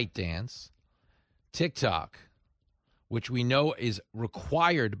company ByteDance. TikTok, which we know is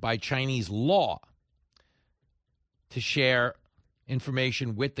required by Chinese law to share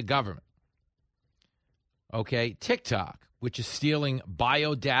information with the government. Okay, TikTok, which is stealing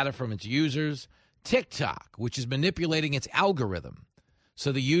bio data from its users. TikTok, which is manipulating its algorithm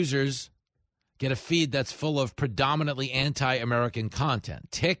so the users get a feed that's full of predominantly anti-American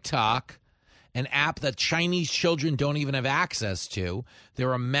content. TikTok, an app that Chinese children don't even have access to.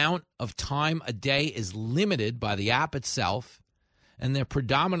 Their amount of time a day is limited by the app itself, and they're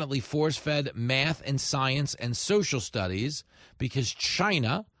predominantly force-fed math and science and social studies because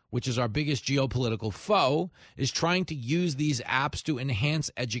China, which is our biggest geopolitical foe, is trying to use these apps to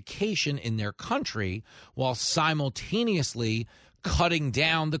enhance education in their country while simultaneously cutting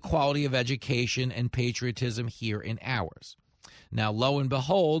down the quality of education and patriotism here in ours. Now, lo and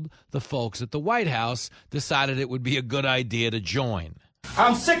behold, the folks at the White House decided it would be a good idea to join.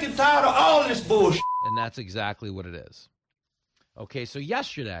 I'm sick and tired of all this bullshit. And that's exactly what it is. Okay, so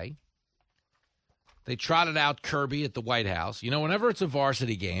yesterday, they trotted out Kirby at the White House. You know, whenever it's a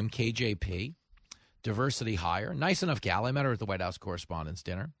varsity game, KJP, diversity hire, nice enough gal. I met her at the White House Correspondents'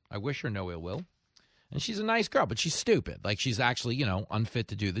 Dinner. I wish her no ill will. And she's a nice girl, but she's stupid. Like, she's actually, you know, unfit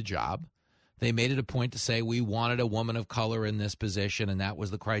to do the job. They made it a point to say we wanted a woman of color in this position, and that was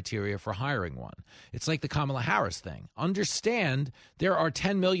the criteria for hiring one. It's like the Kamala Harris thing. Understand there are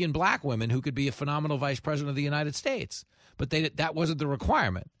 10 million black women who could be a phenomenal vice president of the United States, but that wasn't the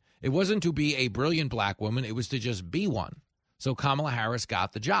requirement. It wasn't to be a brilliant black woman. It was to just be one. So Kamala Harris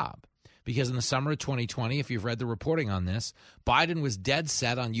got the job. Because in the summer of 2020, if you've read the reporting on this, Biden was dead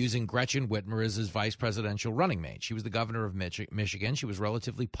set on using Gretchen Whitmer as his vice presidential running mate. She was the governor of Michigan. She was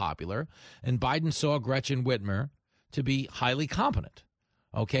relatively popular. And Biden saw Gretchen Whitmer to be highly competent.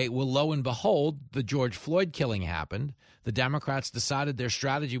 Okay, well, lo and behold, the George Floyd killing happened. The Democrats decided their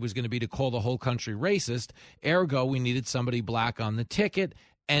strategy was going to be to call the whole country racist. Ergo, we needed somebody black on the ticket.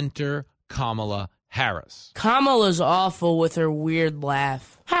 Enter Kamala Harris. Kamala's awful with her weird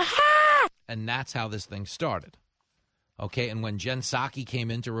laugh. Ha ha! And that's how this thing started. Okay, and when Jen Psaki came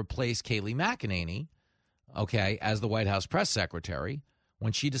in to replace Kayleigh McEnany, okay, as the White House press secretary,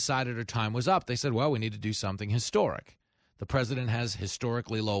 when she decided her time was up, they said, well, we need to do something historic. The president has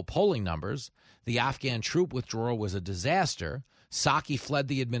historically low polling numbers. The Afghan troop withdrawal was a disaster. Psaki fled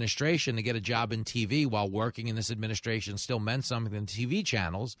the administration to get a job in TV while working in this administration still meant something in TV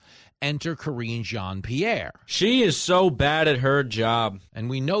channels. Enter Karine Jean-Pierre. She is so bad at her job. And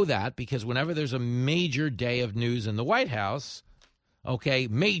we know that because whenever there's a major day of news in the White House, okay,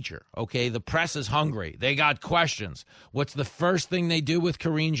 major, okay, the press is hungry. They got questions. What's the first thing they do with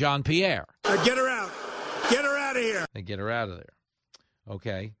Karine Jean-Pierre? Get her out. Get her out of here. They get her out of there.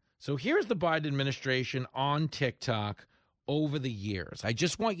 Okay, so here's the Biden administration on TikTok over the years. I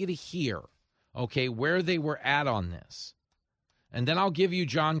just want you to hear, okay, where they were at on this. And then I'll give you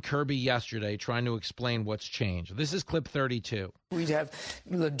John Kirby yesterday trying to explain what's changed. This is clip 32. We'd have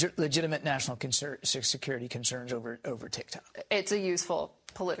legitimate national security concerns over TikTok. It's a useful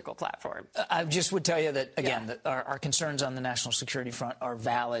political platform. I just would tell you that, again, that our concerns on the national security front are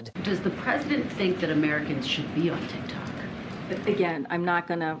valid. Does the president think that Americans should be on TikTok? Again, I'm not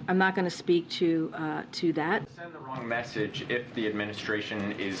gonna speak to that. Send the wrong message if the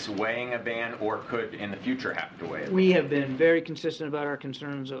administration is weighing a ban or could in the future have to weigh it. We have been very consistent about our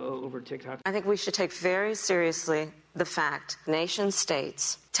concerns over TikTok. I think we should take very seriously the fact nation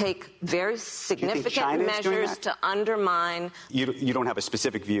states take very significant measures to undermine. You don't have a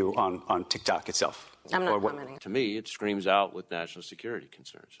specific view on TikTok itself. I'm not commenting. To me, it screams out with national security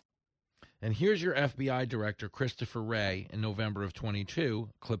concerns. And here's your FBI director, Christopher Wray, in November of 22,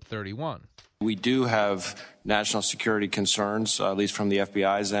 clip 31. We do have national security concerns, at least from the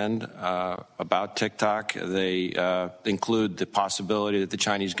FBI's end, about TikTok. They include the possibility that the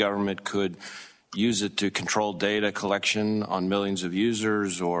Chinese government could use it to control data collection on millions of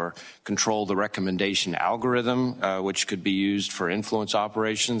users or control the recommendation algorithm, which could be used for influence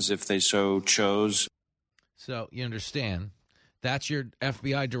operations if they so chose. So you understand. That's your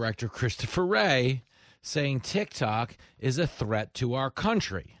FBI director, Christopher Wray, saying TikTok is a threat to our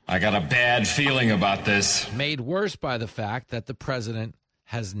country. I got a bad feeling about this. Made worse by the fact that the president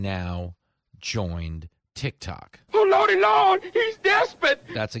has now joined TikTok. Oh, Lordy Lord, he's desperate.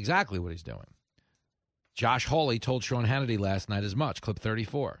 That's exactly what he's doing. Josh Hawley told Sean Hannity last night as much. Clip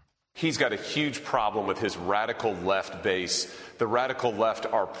 34. He's got a huge problem with his radical left base. The radical left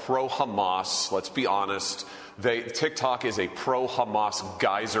are pro-Hamas, let's be honest. TikTok is a pro-Hamas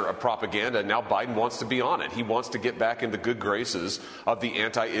geyser of propaganda, and now Biden wants to be on it. He wants to get back in the good graces of the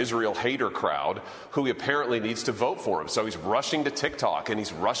anti-Israel hater crowd who he apparently needs to vote for him. So he's rushing to TikTok, and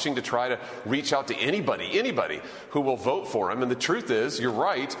he's rushing to try to reach out to anybody who will vote for him. And the truth is, you're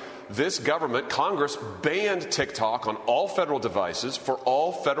right, this government, Congress, banned TikTok on all federal devices for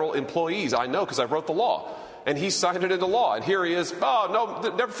all federal employees. I know because I wrote the law. And he signed it into law. And here he is. Oh,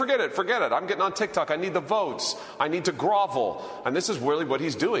 no, never forget it. Forget it. I'm getting on TikTok. I need the votes. I need to grovel. And this is really what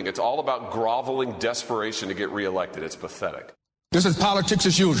he's doing. It's all about groveling desperation to get reelected. It's pathetic. This is politics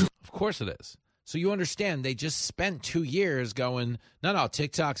as usual. Of course it is. So you understand they just spent 2 years going, no,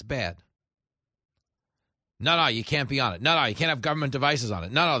 TikTok's bad. No, you can't be on it. No, you can't have government devices on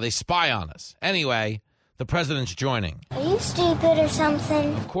it. No, they spy on us. Anyway, the president's joining. Are you stupid or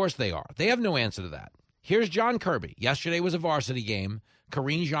something? Of course they are. They have no answer to that. Here's John Kirby. Yesterday was a varsity game.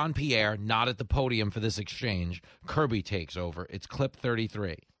 Karine Jean-Pierre not at the podium for this exchange. Kirby takes over. It's clip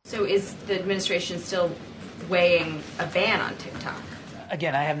 33. So is the administration still weighing a ban on TikTok?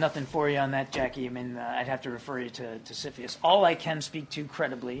 Again, I have nothing for you on that, Jackie. I mean, I'd have to refer you to CFIUS. All I can speak to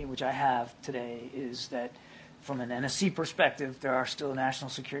credibly, which I have today, is that from an NSC perspective, there are still national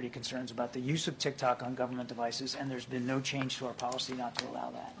security concerns about the use of TikTok on government devices, and there's been no change to our policy not to allow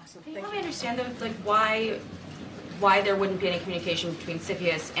that. Can you help me understand, though, like why there wouldn't be any communication between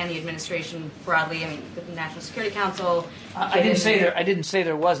CFIUS and the administration broadly? I mean, with the National Security Council. I didn't say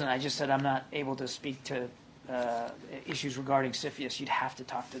there wasn't. I just said I'm not able to speak to issues regarding CFIUS. You'd have to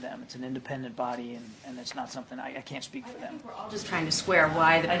talk to them. It's an independent body, and it's not something I can't speak for them. We're all just trying to square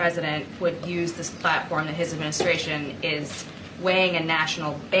why the president would use this platform that his administration is weighing a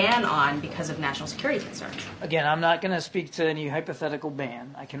national ban on because of national security concerns. Again, I'm not going to speak to any hypothetical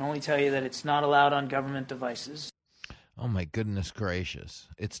ban. I can only tell you that it's not allowed on government devices. Oh, my goodness gracious.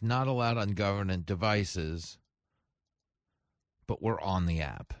 It's not allowed on government devices, but we're on the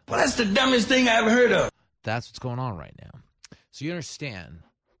app. Well, that's the dumbest thing I ever heard of. That's what's going on right now. So you understand,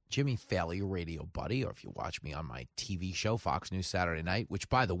 Jimmy Fallon, your radio buddy, or if you watch me on my TV show, Fox News Saturday Night, which,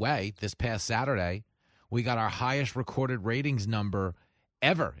 by the way, this past Saturday, we got our highest recorded ratings number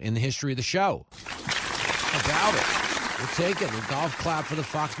ever in the history of the show. About it. We'll take it. We'll golf clap for the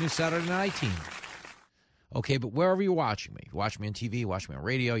Fox News Saturday Night team. Okay, but wherever you're watching me, you watch me on TV, watch me on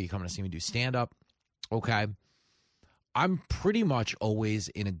radio, you come to see me do stand-up, okay, I'm pretty much always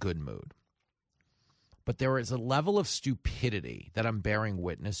in a good mood. But there is a level of stupidity that I'm bearing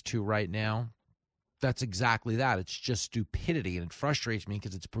witness to right now. That's exactly that. It's just stupidity, and it frustrates me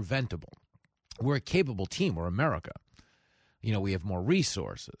because it's preventable. We're a capable team. We're America. You know, we have more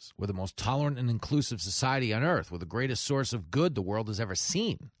resources. We're the most tolerant and inclusive society on earth. We're the greatest source of good the world has ever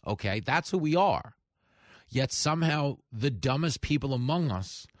seen. Okay? That's who we are. Yet somehow the dumbest people among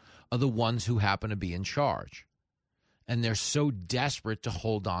us are the ones who happen to be in charge. And they're so desperate to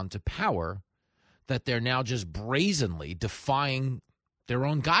hold on to power that they're now just brazenly defying their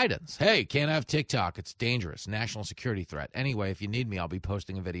own guidance. Hey, can't have TikTok. It's dangerous. National security threat. Anyway, if you need me, I'll be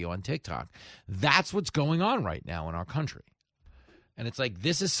posting a video on TikTok. That's what's going on right now in our country. And it's like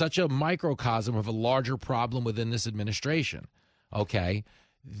this is such a microcosm of a larger problem within this administration. Okay?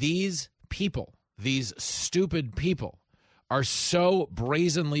 These people, these stupid people, are so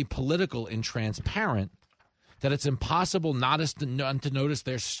brazenly political and transparent that it's impossible not to notice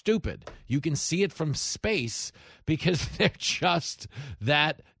they're stupid. You can see it from space because they're just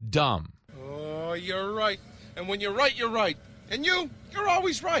that dumb. Oh, you're right. And when you're right, you're right. And you're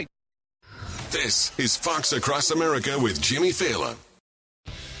always right. This is Fox Across America with Jimmy Fallon.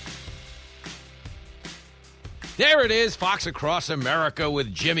 There it is, Fox Across America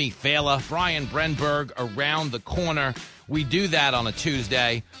with Jimmy Fallon, Brian Brenberg around the corner. We do that on a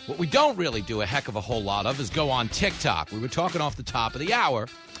Tuesday. What we don't really do a heck of a whole lot of is go on TikTok. We were talking off the top of the hour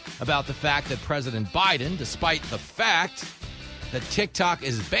about the fact that President Biden, despite the fact that TikTok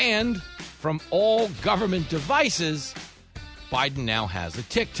is banned from all government devices, Biden now has a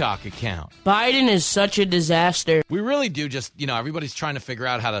TikTok account. Biden is such a disaster. We really do just, everybody's trying to figure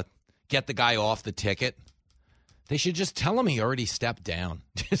out how to get the guy off the ticket. They should just tell him he already stepped down.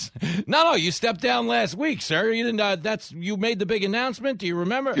 No, you stepped down last week, sir. You didn't. You made the big announcement. Do you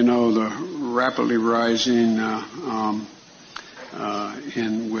remember? You know, the rapidly rising I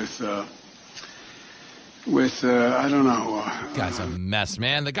don't know. Guy's a mess,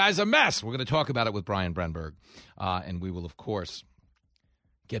 man. The guy's a mess. We're going to talk about it with Brian Brenberg, and we will, of course,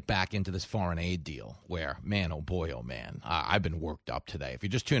 get back into this foreign aid deal. Where, man, oh boy, oh man, I've been worked up today. If you're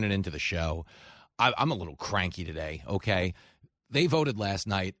just tuning into the show, I'm a little cranky today, okay? They voted last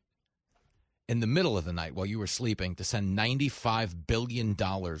night, in the middle of the night while you were sleeping, to send $95 billion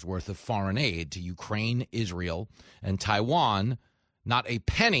worth of foreign aid to Ukraine, Israel, and Taiwan, not a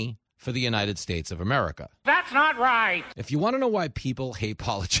penny for the United States of America. That's not right. If you want to know why people hate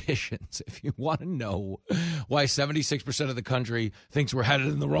politicians, if you want to know why 76% of the country thinks we're headed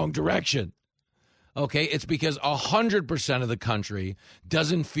in the wrong direction, okay, it's because 100% of the country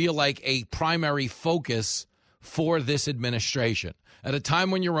doesn't feel like a primary focus for this administration. At a time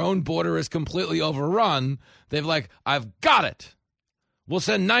when your own border is completely overrun, they've like, I've got it. We'll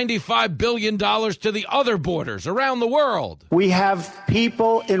send $95 billion to the other borders around the world. We have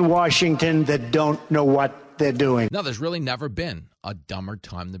people in Washington that don't know what they're doing. No, there's really never been a dumber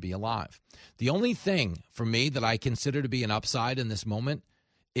time to be alive. The only thing for me that I consider to be an upside in this moment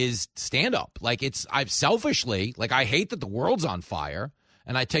is stand up. I hate that the world's on fire.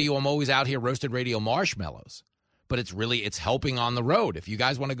 And I tell you, I'm always out here roasted radio marshmallows. But it's helping on the road. If you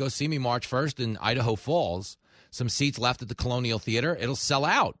guys want to go see me March 1st in Idaho Falls, some seats left at the Colonial Theater, it'll sell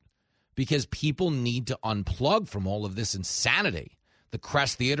out because people need to unplug from all of this insanity the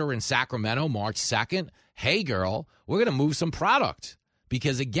Crest Theater in Sacramento, March 2nd. Hey, girl, we're going to move some product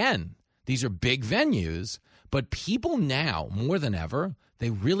because, again, these are big venues, but people now, more than ever, they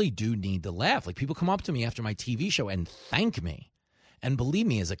really do need to laugh. Like, people come up to me after my TV show and thank me. And believe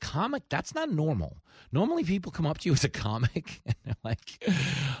me, as a comic, that's not normal. Normally, people come up to you as a comic and they're like,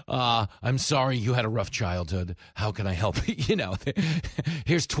 I'm sorry you had a rough childhood. How can I help you? You know,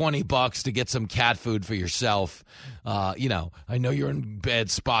 here's $20 to get some cat food for yourself. You know, I know you're in a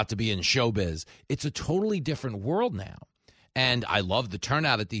bad spot to be in showbiz. It's a totally different world now. And I love the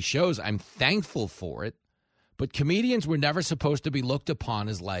turnout at these shows. I'm thankful for it. But comedians were never supposed to be looked upon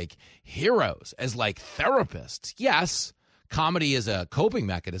as like heroes, as like therapists. Yes, comedy is a coping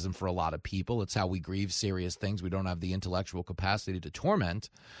mechanism for a lot of people. It's how we grieve serious things we don't have the intellectual capacity to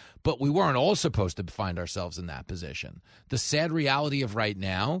torment. But we weren't all supposed to find ourselves in that position. The sad reality of right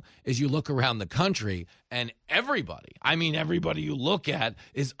now is you look around the country and everybody, I mean everybody you look at,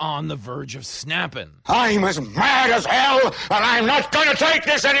 is on the verge of snapping. I'm as mad as hell, and I'm not going to take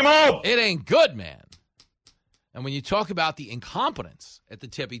this anymore. It ain't good, man. And when you talk about the incompetence at the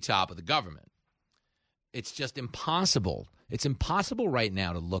tippy top of the government, it's just impossible. It's impossible right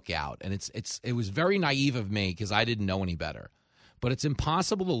now to look out. And it was very naive of me because I didn't know any better. But it's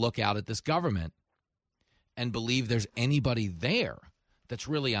impossible to look out at this government and believe there's anybody there that's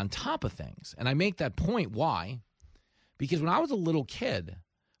really on top of things. And I make that point. Why? Because when I was a little kid,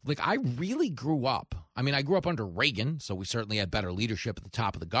 like I really grew up. I mean, I grew up under Reagan, so we certainly had better leadership at the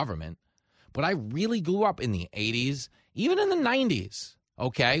top of the government. But I really grew up in the 80s, even in the 90s,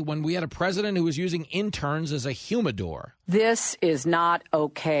 okay, when we had a president who was using interns as a humidor. This is not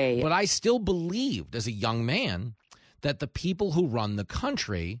okay. But I still believed as a young man that the people who run the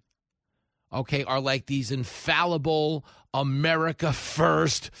country, okay, are like these infallible, America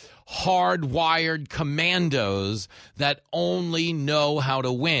first, hardwired commandos that only know how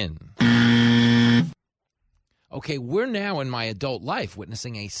to win. Okay, we're now in my adult life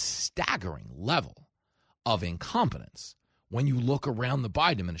witnessing a staggering level of incompetence. When you look around the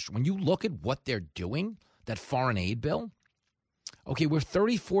Biden administration, when you look at what they're doing, that foreign aid bill, okay, we're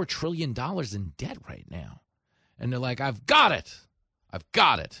 $34 trillion in debt right now. And they're like, I've got it. I've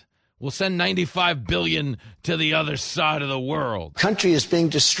got it. We'll send $95 billion to the other side of the world. Country is being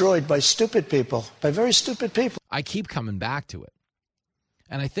destroyed by stupid people, by very stupid people. I keep coming back to it.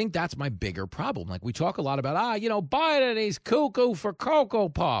 And I think that's my bigger problem. Like, we talk a lot about, Biden, he's cuckoo for Cocoa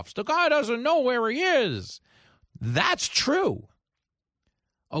Puffs. The guy doesn't know where he is. That's true.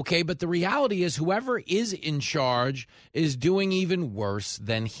 Okay, but the reality is whoever is in charge is doing even worse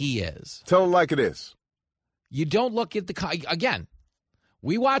than he is. Tell him like it is. You don't look at again,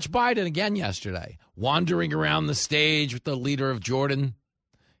 we watched Biden again yesterday, wandering around the stage with the leader of Jordan.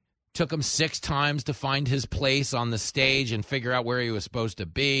 Took him 6 times to find his place on the stage and figure out where he was supposed to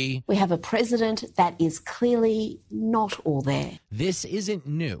be. We have a president that is clearly not all there. This isn't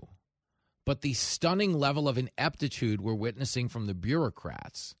new, but the stunning level of ineptitude we're witnessing from the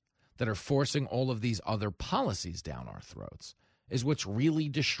bureaucrats that are forcing all of these other policies down our throats is what's really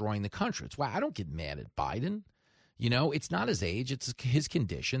destroying the country. It's why I don't get mad at Biden. You know, it's not his age, it's his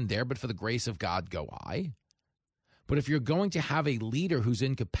condition. There, but for the grace of God go I. But if you're going to have a leader who's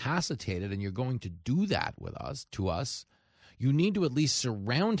incapacitated and you're going to do that to us, you need to at least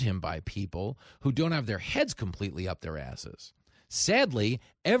surround him by people who don't have their heads completely up their asses. Sadly,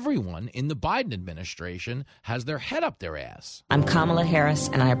 everyone in the Biden administration has their head up their ass. I'm Kamala Harris,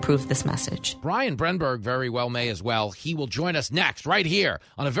 and I approve this message. Brian Brenberg very well may as well. He will join us next right here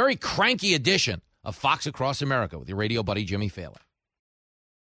on a very cranky edition of Fox Across America with your radio buddy Jimmy Fallon.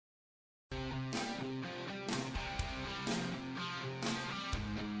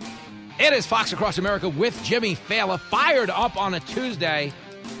 It is Fox Across America with Jimmy Fallon, fired up on a Tuesday.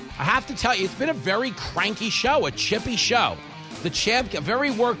 I have to tell you, it's been a very cranky show, a chippy show. The champ,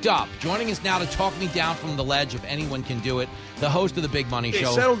 very worked up. Joining us now to talk me down from the ledge, if anyone can do it, the host of the Big Money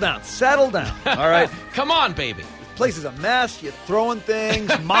Show. Settle down, all right? Come on, baby. This place is a mess. You're throwing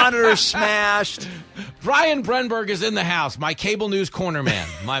things, monitors smashed. Brian Brenberg is in the house, my cable news corner man,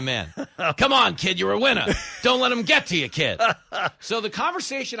 my man. Come on, kid, you're a winner. Don't let him get to you, kid. So the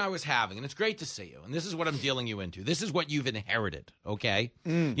conversation I was having, and it's great to see you, and this is what I'm dealing you into. This is what you've inherited, okay?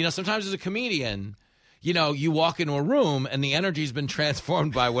 You know, sometimes as a comedian, you know, you walk into a room and the energy's been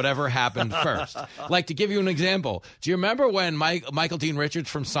transformed by whatever happened first. Like, to give you an example, do you remember when Michael Dean Richards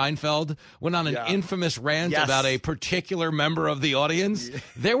from Seinfeld went on an infamous rant about a particular member of the audience?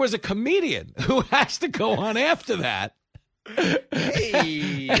 There was a comedian who has to go on after that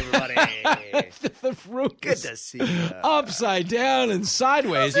Hey, everybody. The fruit Good to see you. Upside down and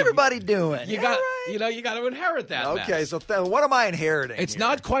sideways. How's everybody doing? You got to inherit that. Okay, mess. so what am I inheriting? It's here?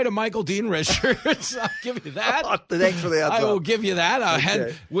 not quite a Michael Dean Richards. I'll give you that. Thanks for the heads I will up. give you that.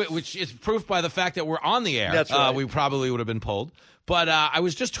 Okay. Which is proof by the fact that we're on the air. That's right. We probably would have been pulled. But I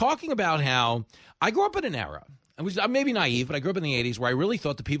was just talking about how I grew up in an era. I'm maybe naive, but I grew up in the 80s where I really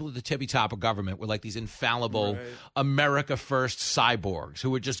thought the people at the tippy top of government were like these infallible America First cyborgs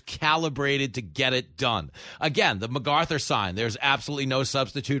who were just calibrated to get it done. Again, the MacArthur sign, there's absolutely no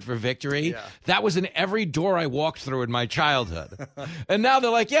substitute for victory. Yeah. That was in every door I walked through in my childhood. And now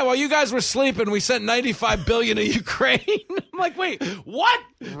they're like, yeah, well, you guys were sleeping. We sent $95 billion to Ukraine. I'm like, wait, what?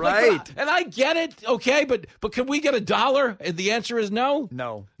 Right. Like, and I get it, okay, but can we get $1? And the answer is no.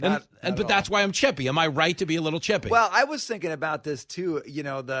 No. But that's why I'm chippy. Am I right to be a little chippy? Well, I was thinking about this too. You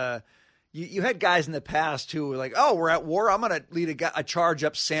know, you had guys in the past who were like, "Oh, we're at war. I'm going to lead a charge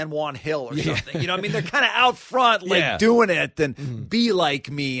up San Juan Hill or something." You know, I mean, they're kind of out front, like doing it, and be like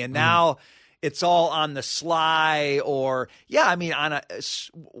me. And now it's all on the sly, or like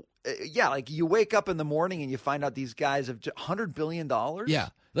you wake up in the morning and you find out these guys have $100 billion. Yeah.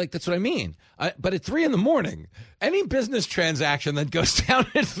 Like, that's what I mean. But at 3 a.m, any business transaction that goes down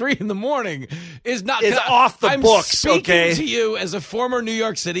at 3 a.m. is not off the books. I'm speaking Okay, to you as a former New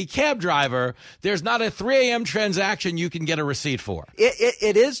York City cab driver. There's not a 3 a.m. transaction you can get a receipt for.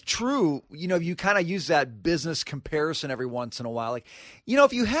 It is true. You know, you kind of use that business comparison every once in a while. Like, you know,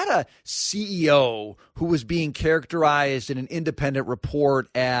 if you had a CEO who was being characterized in an independent report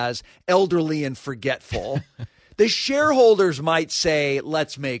as elderly and forgetful. The shareholders might say,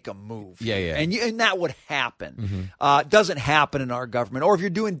 let's make a move. Yeah. And that would happen. Doesn't happen in our government. Or if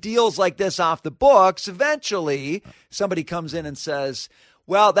you're doing deals like this off the books, eventually somebody comes in and says,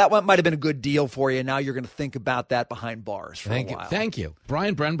 well, that one might have been a good deal for you. Now you're going to think about that behind bars for a while. Thank you.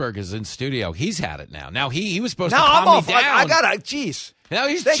 Brian Brenberg is in studio. He's had it now. Now he was supposed to calm calm me down. I got to, geez. Now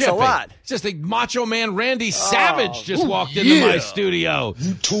he's Thanks chipping. a lot. It's just like Macho Man Randy Savage just walked into my studio.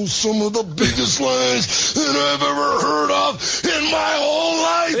 You told some of the biggest lies that I've ever heard of in my whole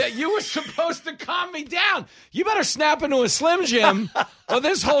life. You were supposed to calm me down. You better snap into a Slim Jim or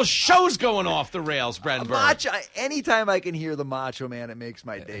this whole show's going off the rails, Brenberg. Anytime I can hear the Macho Man, it makes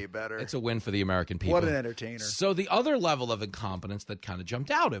my day better. It's a win for the American people. What an entertainer. So the other level of incompetence that kind of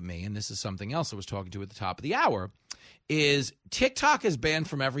jumped out at me, and this is something else I was talking to at the top of the hour, is TikTok is banned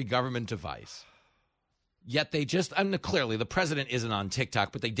from every government device. Yet they just, clearly the president isn't on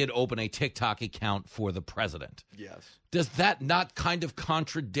TikTok, but they did open a TikTok account for the president. Yes. Does that not kind of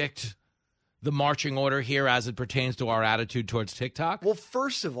contradict the marching order here as it pertains to our attitude towards TikTok? Well,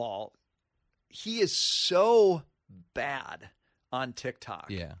 first of all, he is so bad on TikTok.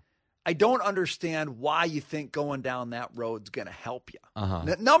 Yeah. I don't understand why you think going down that road's going to help you.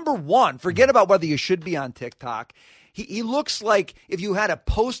 Number one, forget about whether you should be on TikTok. He looks like if you had a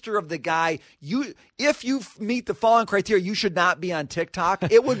poster of the guy, if you meet the following criteria, you should not be on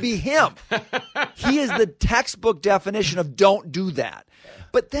TikTok, it would be him. He is the textbook definition of don't do that.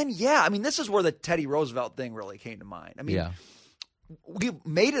 But then, this is where the Teddy Roosevelt thing really came to mind. We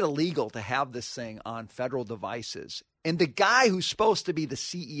made it illegal to have this thing on federal devices. And the guy who's supposed to be the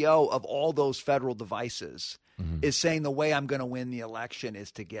CEO of all those federal devices is saying the way I'm going to win the election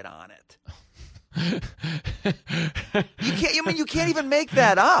is to get on it. You can't even make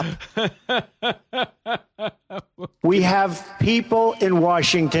that up. We have people in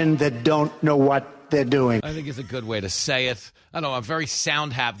Washington that don't know what they're doing. I think it's a good way to say it. I don't know. I'm very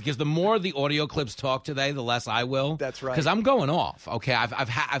sound happy because the more the audio clips talk today, the less I will. That's right. Because I'm going off. Okay, I've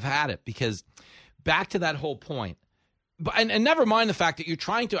had it. Because back to that whole point. And never mind the fact that you're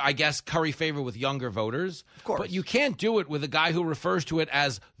trying to, I guess, curry favor with younger voters. Of course. But you can't do it with a guy who refers to it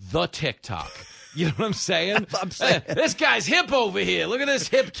as the TikTok. You know what I'm saying? I'm saying. This guy's hip over here. Look at this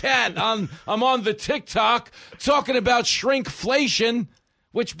hip cat. I'm on the TikTok talking about shrinkflation,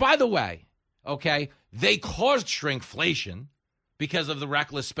 which, by the way, okay, they caused shrinkflation because of the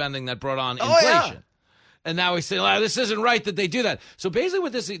reckless spending that brought on inflation. Yeah. And now we say, this isn't right that they do that. So basically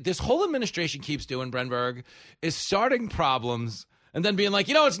what this whole administration keeps doing, Brenberg, is starting problems and then being like,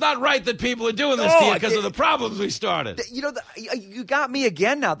 it's not right that people are doing this to you because of the problems we started. You got me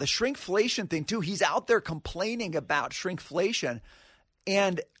again now. The shrinkflation thing, too. He's out there complaining about shrinkflation.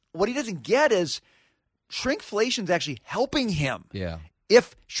 And what he doesn't get is shrinkflation's actually helping him. Yeah.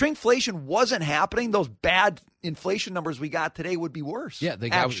 if shrinkflation wasn't happening, those bad inflation numbers we got today would be worse. Yeah,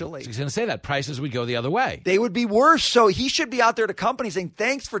 actually. I was going to say that. Prices would go the other way. They would be worse. So he should be out there to companies saying,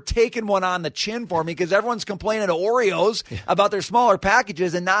 thanks for taking one on the chin for me, because everyone's complaining to Oreos about their smaller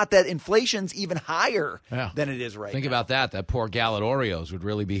packages and not that inflation's even higher than it is right Think now. about that. That poor gal at Oreos would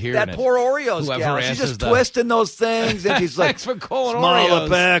really be hearing That it. poor Oreos Whoever gal. She's just answers twisting those things, and she's like, thanks for calling smaller Oreos.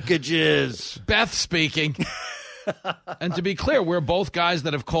 packages. Beth speaking. And to be clear, we're both guys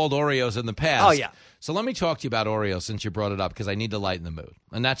that have called Oreos in the past. Oh, yeah. So let me talk to you about Oreos since you brought it up, because I need to lighten the mood.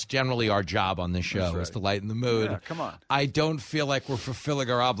 And that's generally our job on this show, is to lighten the mood. Yeah, come on. I don't feel like we're fulfilling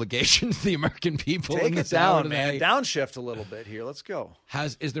our obligation to the American people. Take in it this hour down, today. man. Downshift a little bit here. Let's go.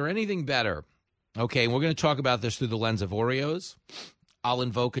 Is there anything better? Okay, and we're going to talk about this through the lens of Oreos. I'll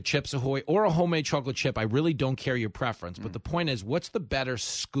invoke a Chips Ahoy or a homemade chocolate chip. I really don't care your preference. But the point is, what's the better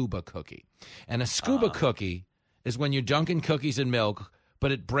scuba cookie? And a scuba cookie is when you're dunking cookies in milk,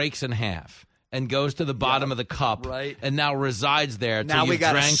 but it breaks in half and goes to the bottom of the cup, and now resides there. Now we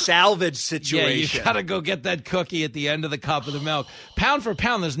got a salvage situation. Yeah, you got to go get that cookie at the end of the cup of the milk. Pound for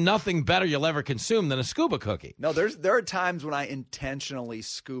pound, there's nothing better you'll ever consume than a scuba cookie. No, there are times when I intentionally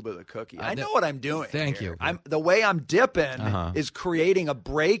scuba the cookie. I know what I'm doing. Thank you. The way I'm dipping is creating a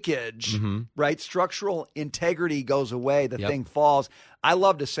breakage, right? Structural integrity goes away. The thing falls. I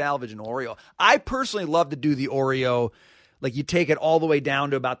love to salvage an Oreo. I personally love to do the Oreo. Like, you take it all the way down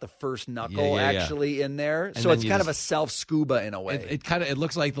to about the first knuckle in there. And so it's then kind of a self-scuba in a way. It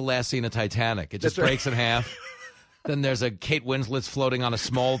looks like the last scene of Titanic. It just breaks in half. Then there's a Kate Winslet's floating on a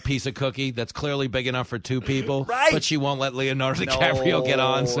small piece of cookie that's clearly big enough for two people. Right. But she won't let Leonardo DiCaprio get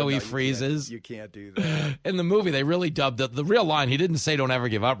on, so he freezes. You can't do that. In the movie, they really dubbed the real line. He didn't say, "Don't ever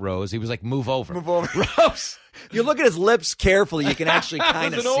give up, Rose." He was like, "Move over." Move over. Rose. You look at his lips carefully, you can actually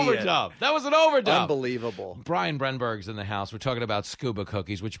kind of see overdub. That was an overdub. Unbelievable. Brian Brenberg's in the house. We're talking about scuba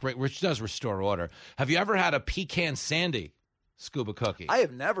cookies, which does restore order. Have you ever had a pecan sandy scuba cookie? I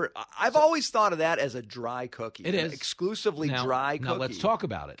have never. I've always thought of that as a dry cookie. It is. Exclusively dry cookie. Now let's talk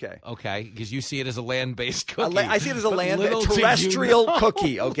about it. Okay, because you see it as a land-based cookie. I see it as a terrestrial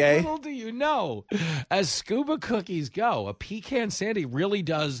cookie, okay? Little do you know, as scuba cookies go, a pecan sandy really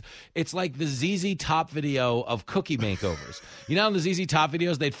does, it's like the ZZ Top video of cookie makeovers. You know in the ZZ Top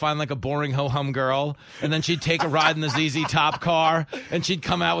videos, they'd find like a boring ho-hum girl, and then she'd take a ride in the ZZ Top car, and she'd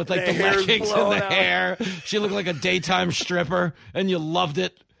come out with like the leggings and the hair. She looked like a daytime stripper. And you loved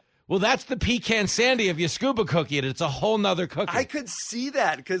it. Well, that's the pecan sandy if you scuba cookie it. It's a whole nother cookie. I could see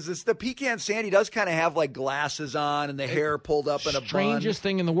that because the pecan sandy does kind of have like glasses on and the hair pulled up in a bun. Strangest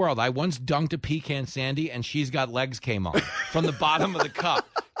thing in the world. I once dunked a pecan sandy and She's Got Legs came on from the bottom of the cup.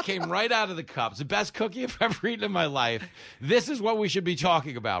 Came right out of the cup. It's the best cookie I've ever eaten in my life. This is what we should be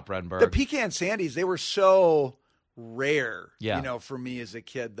talking about, Brenberg. The pecan sandies, they were so rare, yeah. For me as a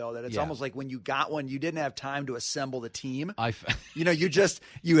kid, though, that it's almost like when you got one, you didn't have time to assemble the team.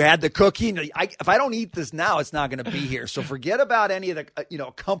 You had the cookie. And if I don't eat this now, it's not going to be here. So forget about any of the,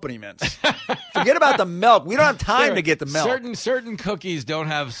 accompaniments. Forget about the milk. We don't have time to get the milk. Certain cookies don't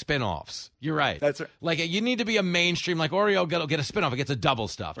have spin-offs. You're right. That's right. Like, you need to be a mainstream. Like Oreo get a spin-off. It gets a double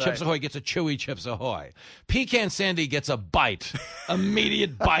stuff. Right. Chips Ahoy gets a chewy Chips Ahoy. Pecan Sandy gets a bite,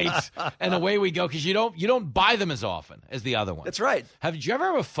 immediate bite, and away we go. Because you don't buy them as often as the other ones. That's right. Did you ever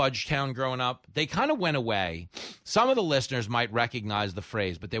have a Fudge Town growing up? They kind of went away. Some of the listeners might recognize the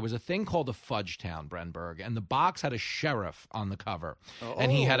phrase, but there was a thing called a Fudge Town, Brenberg, and the box had a sheriff on the cover,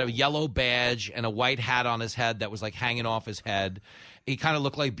 and he had a yellow badge and a white hat on his head that was like hanging off his head. He kind of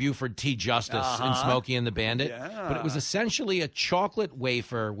looked like Buford T. Justice in Smokey and the Bandit. Yeah. But it was essentially a chocolate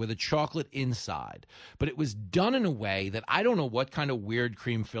wafer with a chocolate inside. But it was done in a way that I don't know what kind of weird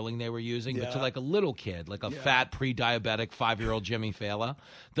cream filling they were using, but to like a little kid, like a fat pre-diabetic 5-year-old Jimmy Fallon,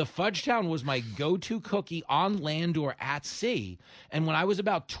 the Fudge Town was my go-to cookie on land or at sea. And when I was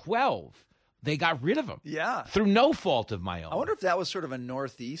about 12... they got rid of them. Yeah. Through no fault of my own. I wonder if that was sort of a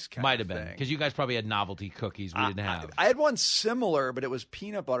Northeast kind Might of have been. thing. Because you guys probably had novelty cookies we didn't have. I had one similar, but it was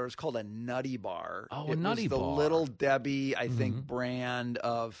peanut butter. It was called a Nutty Bar. Oh, a Nutty Bar. The Little Debbie, I think, brand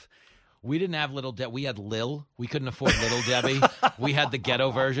of... We didn't have Little Debbie. We had Lil. We couldn't afford Little Debbie. We had the ghetto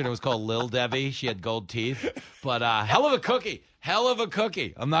version. It was called Lil Debbie. She had gold teeth. But hell of a cookie. Hell of a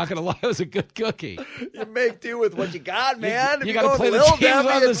cookie. I'm not going to lie. It was a good cookie. You make do with what you got, man. You got to play the teams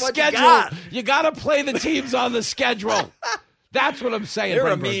on the schedule. You got to play the teams on the schedule. That's what I'm saying. They're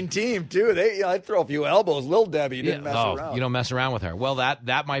a Brenberg. mean team, too. I'd throw a few elbows. Little Debbie didn't mess around. You don't mess around with her. Well,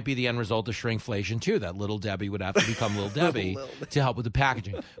 that might be the end result of shrinkflation, too. That Little Debbie would have to become Little Debbie to help with the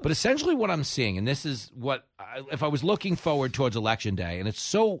packaging. But essentially what I'm seeing, and this is what, if I was looking forward towards Election Day, and it's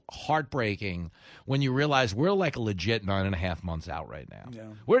so heartbreaking when you realize we're like a legit 9.5 months out right now. Yeah.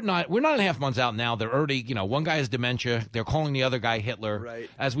 We're 9.5 months out now. They're already, one guy has dementia. They're calling the other guy Hitler. Right.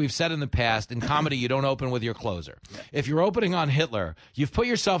 As we've said in the past, in comedy, you don't open with your closer. If you're opening on Hitler, you've put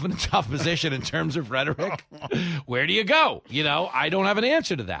yourself in a tough position in terms of rhetoric. Where do you go? I don't have an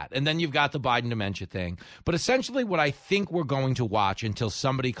answer to that. And then you've got the Biden dementia thing. But essentially what I think we're going to watch until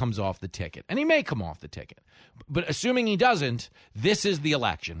somebody comes off the ticket, and he may come off the ticket, but assuming he doesn't, this is the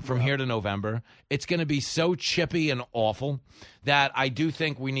election from here to November. It's going to be so chippy and awful that I do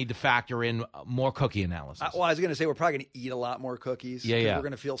think we need to factor in more cookie analysis. Well, I was going to say we're probably going to eat a lot more cookies. Yeah. We're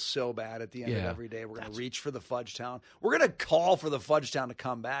going to feel so bad at the end of every day. We're going to reach for the Fudge Town. We're going to call for the Fudge Town to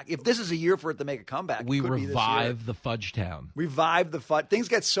come back. If this is a year for it to make a comeback, we it could revive the Fudge Town. Revive the Fudge. Things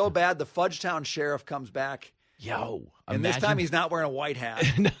get so bad, the Fudge Town sheriff comes back. And this time he's not wearing a white hat.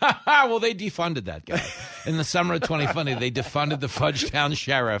 Well, they defunded that guy. In the summer of 2020, they defunded the Fudge Town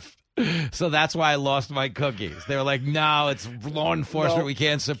sheriff. So that's why I lost my cookies. They were like, no, it's law enforcement. We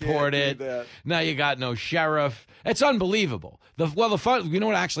can't support it. Now you got no sheriff. It's unbelievable. You know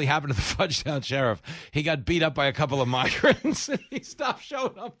what actually happened to the Fudge Town sheriff? He got beat up by a couple of migrants and he stopped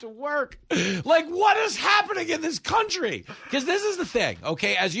showing up to work. Like, what is happening in this country? Because this is the thing,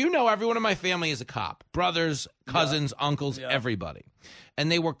 okay? As you know, everyone in my family is a cop. Brothers, cousins, uncles, everybody.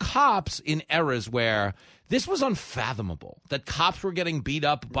 And they were cops in eras where this was unfathomable, that cops were getting beat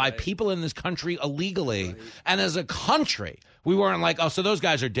up by people in this country illegally. Right. And as a country, we weren't like, oh, so those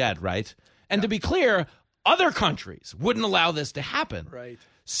guys are dead, right? And to be clear, other countries wouldn't allow this to happen. Right.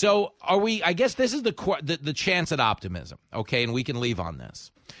 So are we, I guess this is the chance at optimism, okay, and we can leave on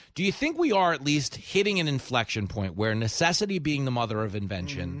this. Do you think we are at least hitting an inflection point where necessity being the mother of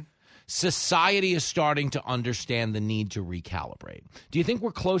invention, society is starting to understand the need to recalibrate? Do you think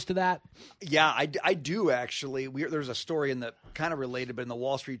we're close to that? Yeah, I do actually. There's a story in the kind of related, but in the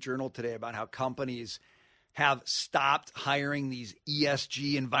Wall Street Journal today about how companies have stopped hiring these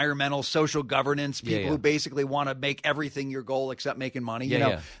ESG, environmental, social governance people who basically want to make everything your goal except making money.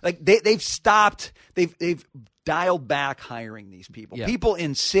 Like they've stopped. They've dialed back hiring these people. Yeah. People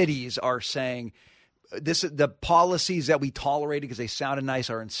in cities are saying the policies that we tolerated because they sounded nice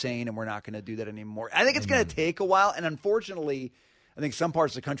are insane, and we're not going to do that anymore. I think it's going to take a while, and unfortunately, I think some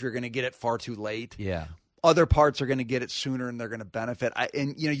parts of the country are going to get it far too late. Yeah. Other parts are going to get it sooner, and they're going to benefit.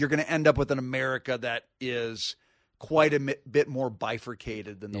 You're going to end up with an America that is quite a bit more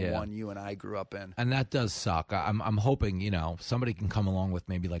bifurcated than the one you and I grew up in. And that does suck. I'm hoping, somebody can come along with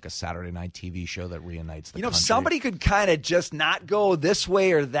maybe like a Saturday night TV show that reunites the country. If somebody could kind of just not go this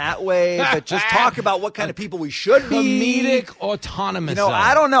way or that way, but just talk about what kind of people we should be. Comedic autonomous.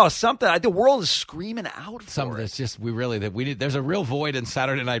 I don't know. Something. The world is screaming out for it. It's just, there's a real void in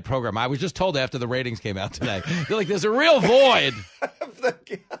Saturday night program. I was just told after the ratings came out today. They're like, there's a real void.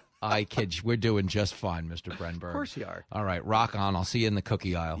 I kid you. We're doing just fine, Mr. Brenberg. Of course you are. All right, rock on. I'll see you in the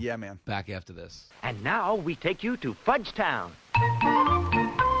cookie aisle. Yeah, man. Back after this. And now we take you to Fudge Town.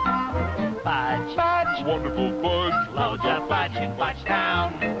 Fudge. Fudge. Wonderful fudge. Loads of fudge in Fudge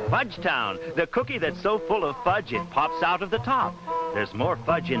Town. Fudge Town, the cookie that's so full of fudge it pops out of the top. There's more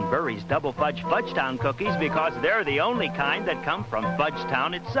fudge in Burry's Double Fudge Fudge Town cookies because they're the only kind that come from Fudge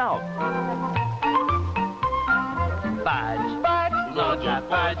Town itself. Fudge. Fudge. Loads of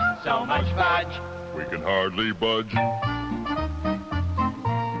fudge. So much fudge. We can hardly budge.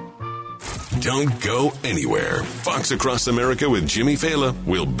 Don't go anywhere. Fox Across America with Jimmy Fallon.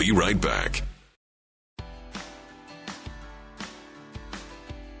 We'll be right back.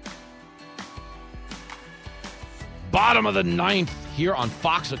 Bottom of the ninth here on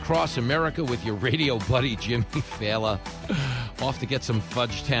Fox Across America with your radio buddy Jimmy Fallon. Off to get some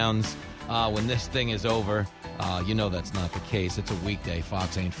Fudge Towns when this thing is over. That's not the case. It's a weekday.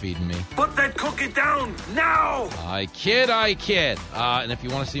 Fox ain't feeding me. Put that cookie down now! I kid. And if you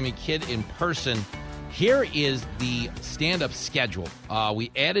want to see me kid in person, here is the stand-up schedule.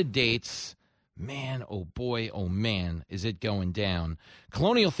 We added dates. Man, oh boy, oh man, is it going down.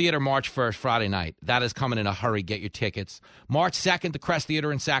 Colonial Theater, March 1st, Friday night. That is coming in a hurry. Get your tickets. March 2nd, the Crest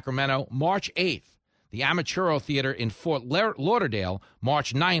Theater in Sacramento. March 8th, the Amaturo Theater in Fort Lauderdale.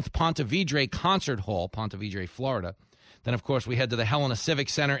 March 9th, Ponte Vedra Concert Hall, Ponte Vedra, Florida. Then, of course, we head to the Helena Civic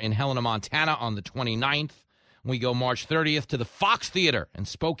Center in Helena, Montana on the 29th. We go March 30th to the Fox Theater in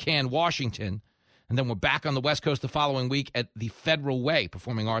Spokane, Washington. And then we're back on the West Coast the following week at the Federal Way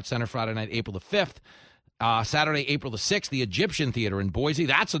Performing Arts Center Friday night, April the 5th. Saturday, April the 6th, the Egyptian Theater in Boise.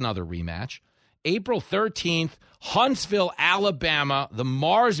 That's another rematch. April 13th, Huntsville, Alabama, the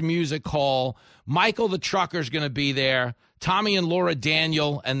Mars Music Hall. Michael the Trucker's going to be there. Tommy and Laura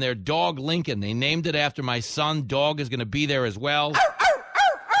Daniel and their dog Lincoln. They named it after my son. Dog is going to be there as well.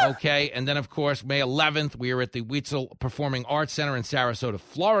 Okay, and then, of course, May 11th, we are at the Wetzel Performing Arts Center in Sarasota,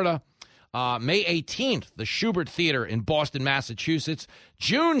 Florida. May 18th, the Schubert Theater in Boston, Massachusetts.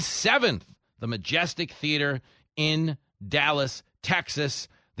 June 7th, the Majestic Theater in Dallas, Texas.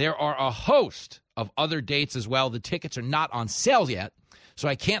 There are a host of other dates as well. The tickets are not on sale yet, so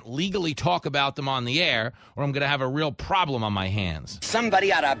I can't legally talk about them on the air, or I'm going to have a real problem on my hands.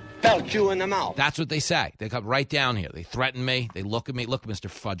 Somebody ought to belt you in the mouth. That's what they say. They come right down here. They threaten me. They look at me. Look, Mr.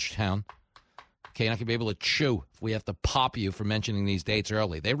 Fudgetown. Okay, you're not going to be able to chew if we have to pop you for mentioning these dates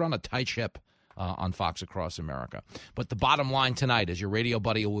early. They run a tight ship on Fox Across America. But the bottom line tonight is your radio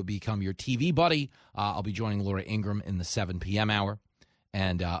buddy will become your TV buddy. I'll be joining Laura Ingraham in the 7 p.m. hour.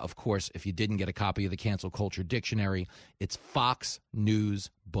 And, of course, if you didn't get a copy of the Cancel Culture Dictionary, it's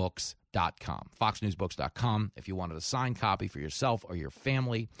foxnewsbooks.com. Foxnewsbooks.com. If you wanted a signed copy for yourself or your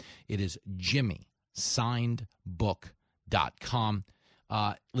family, it is jimmysignedbook.com.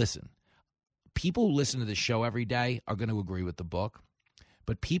 Listen, people who listen to this show every day are going to agree with the book.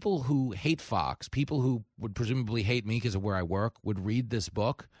 But people who hate Fox, people who would presumably hate me because of where I work, would read this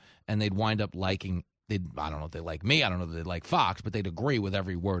book and they'd wind up liking I don't know if they like me. I don't know if they like Fox, but they'd agree with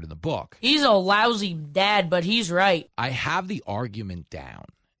every word in the book. He's a lousy dad, but he's right. I have the argument down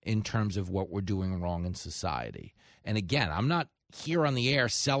in terms of what we're doing wrong in society. And again, I'm not here on the air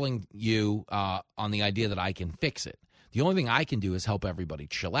selling you on the idea that I can fix it. The only thing I can do is help everybody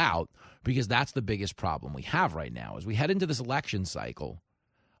chill out, because that's the biggest problem we have right now. As we head into this election cycle,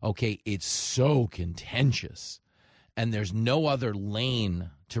 okay, it's so contentious. And there's no other lane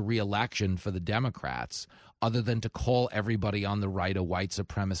to re-election for the Democrats other than to call everybody on the right a white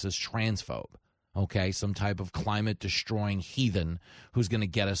supremacist transphobe, okay, some type of climate-destroying heathen who's going to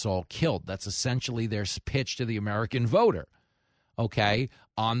get us all killed. That's essentially their pitch to the American voter, okay?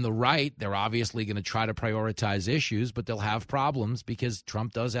 On the right, they're obviously going to try to prioritize issues, but they'll have problems because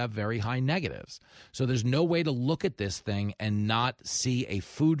Trump does have very high negatives. So there's no way to look at this thing and not see a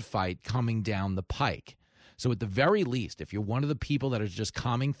food fight coming down the pike. So at the very least, if you're one of the people that is just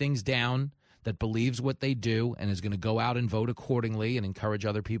calming things down, that believes what they do and is going to go out and vote accordingly and encourage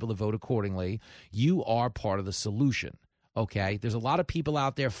other people to vote accordingly, you are part of the solution, okay? There's a lot of people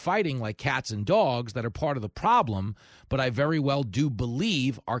out there fighting like cats and dogs that are part of the problem, but I very well do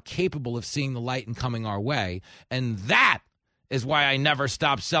believe are capable of seeing the light and coming our way, and that is why I never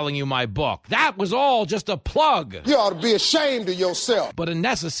stopped selling you my book. That was all just a plug. You ought to be ashamed of yourself. But a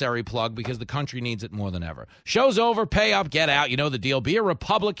necessary plug because the country needs it more than ever. Show's over, pay up, get out. You know the deal. Be a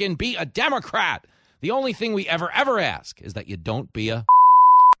Republican, be a Democrat. The only thing we ever ask is that you don't be a...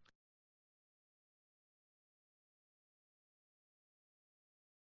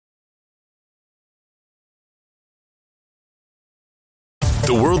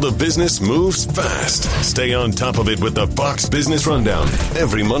 The world of business moves fast. Stay on top of it with the Fox Business Rundown.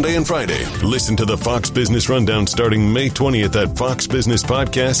 Every Monday and Friday, listen to the Fox Business Rundown starting May 20th at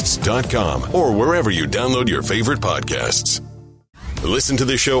foxbusinesspodcasts.com or wherever you download your favorite podcasts. Listen to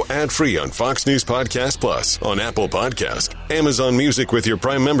the show ad-free on Fox News Podcast Plus, on Apple Podcast, Amazon Music with your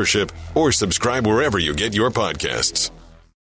Prime membership, or subscribe wherever you get your podcasts.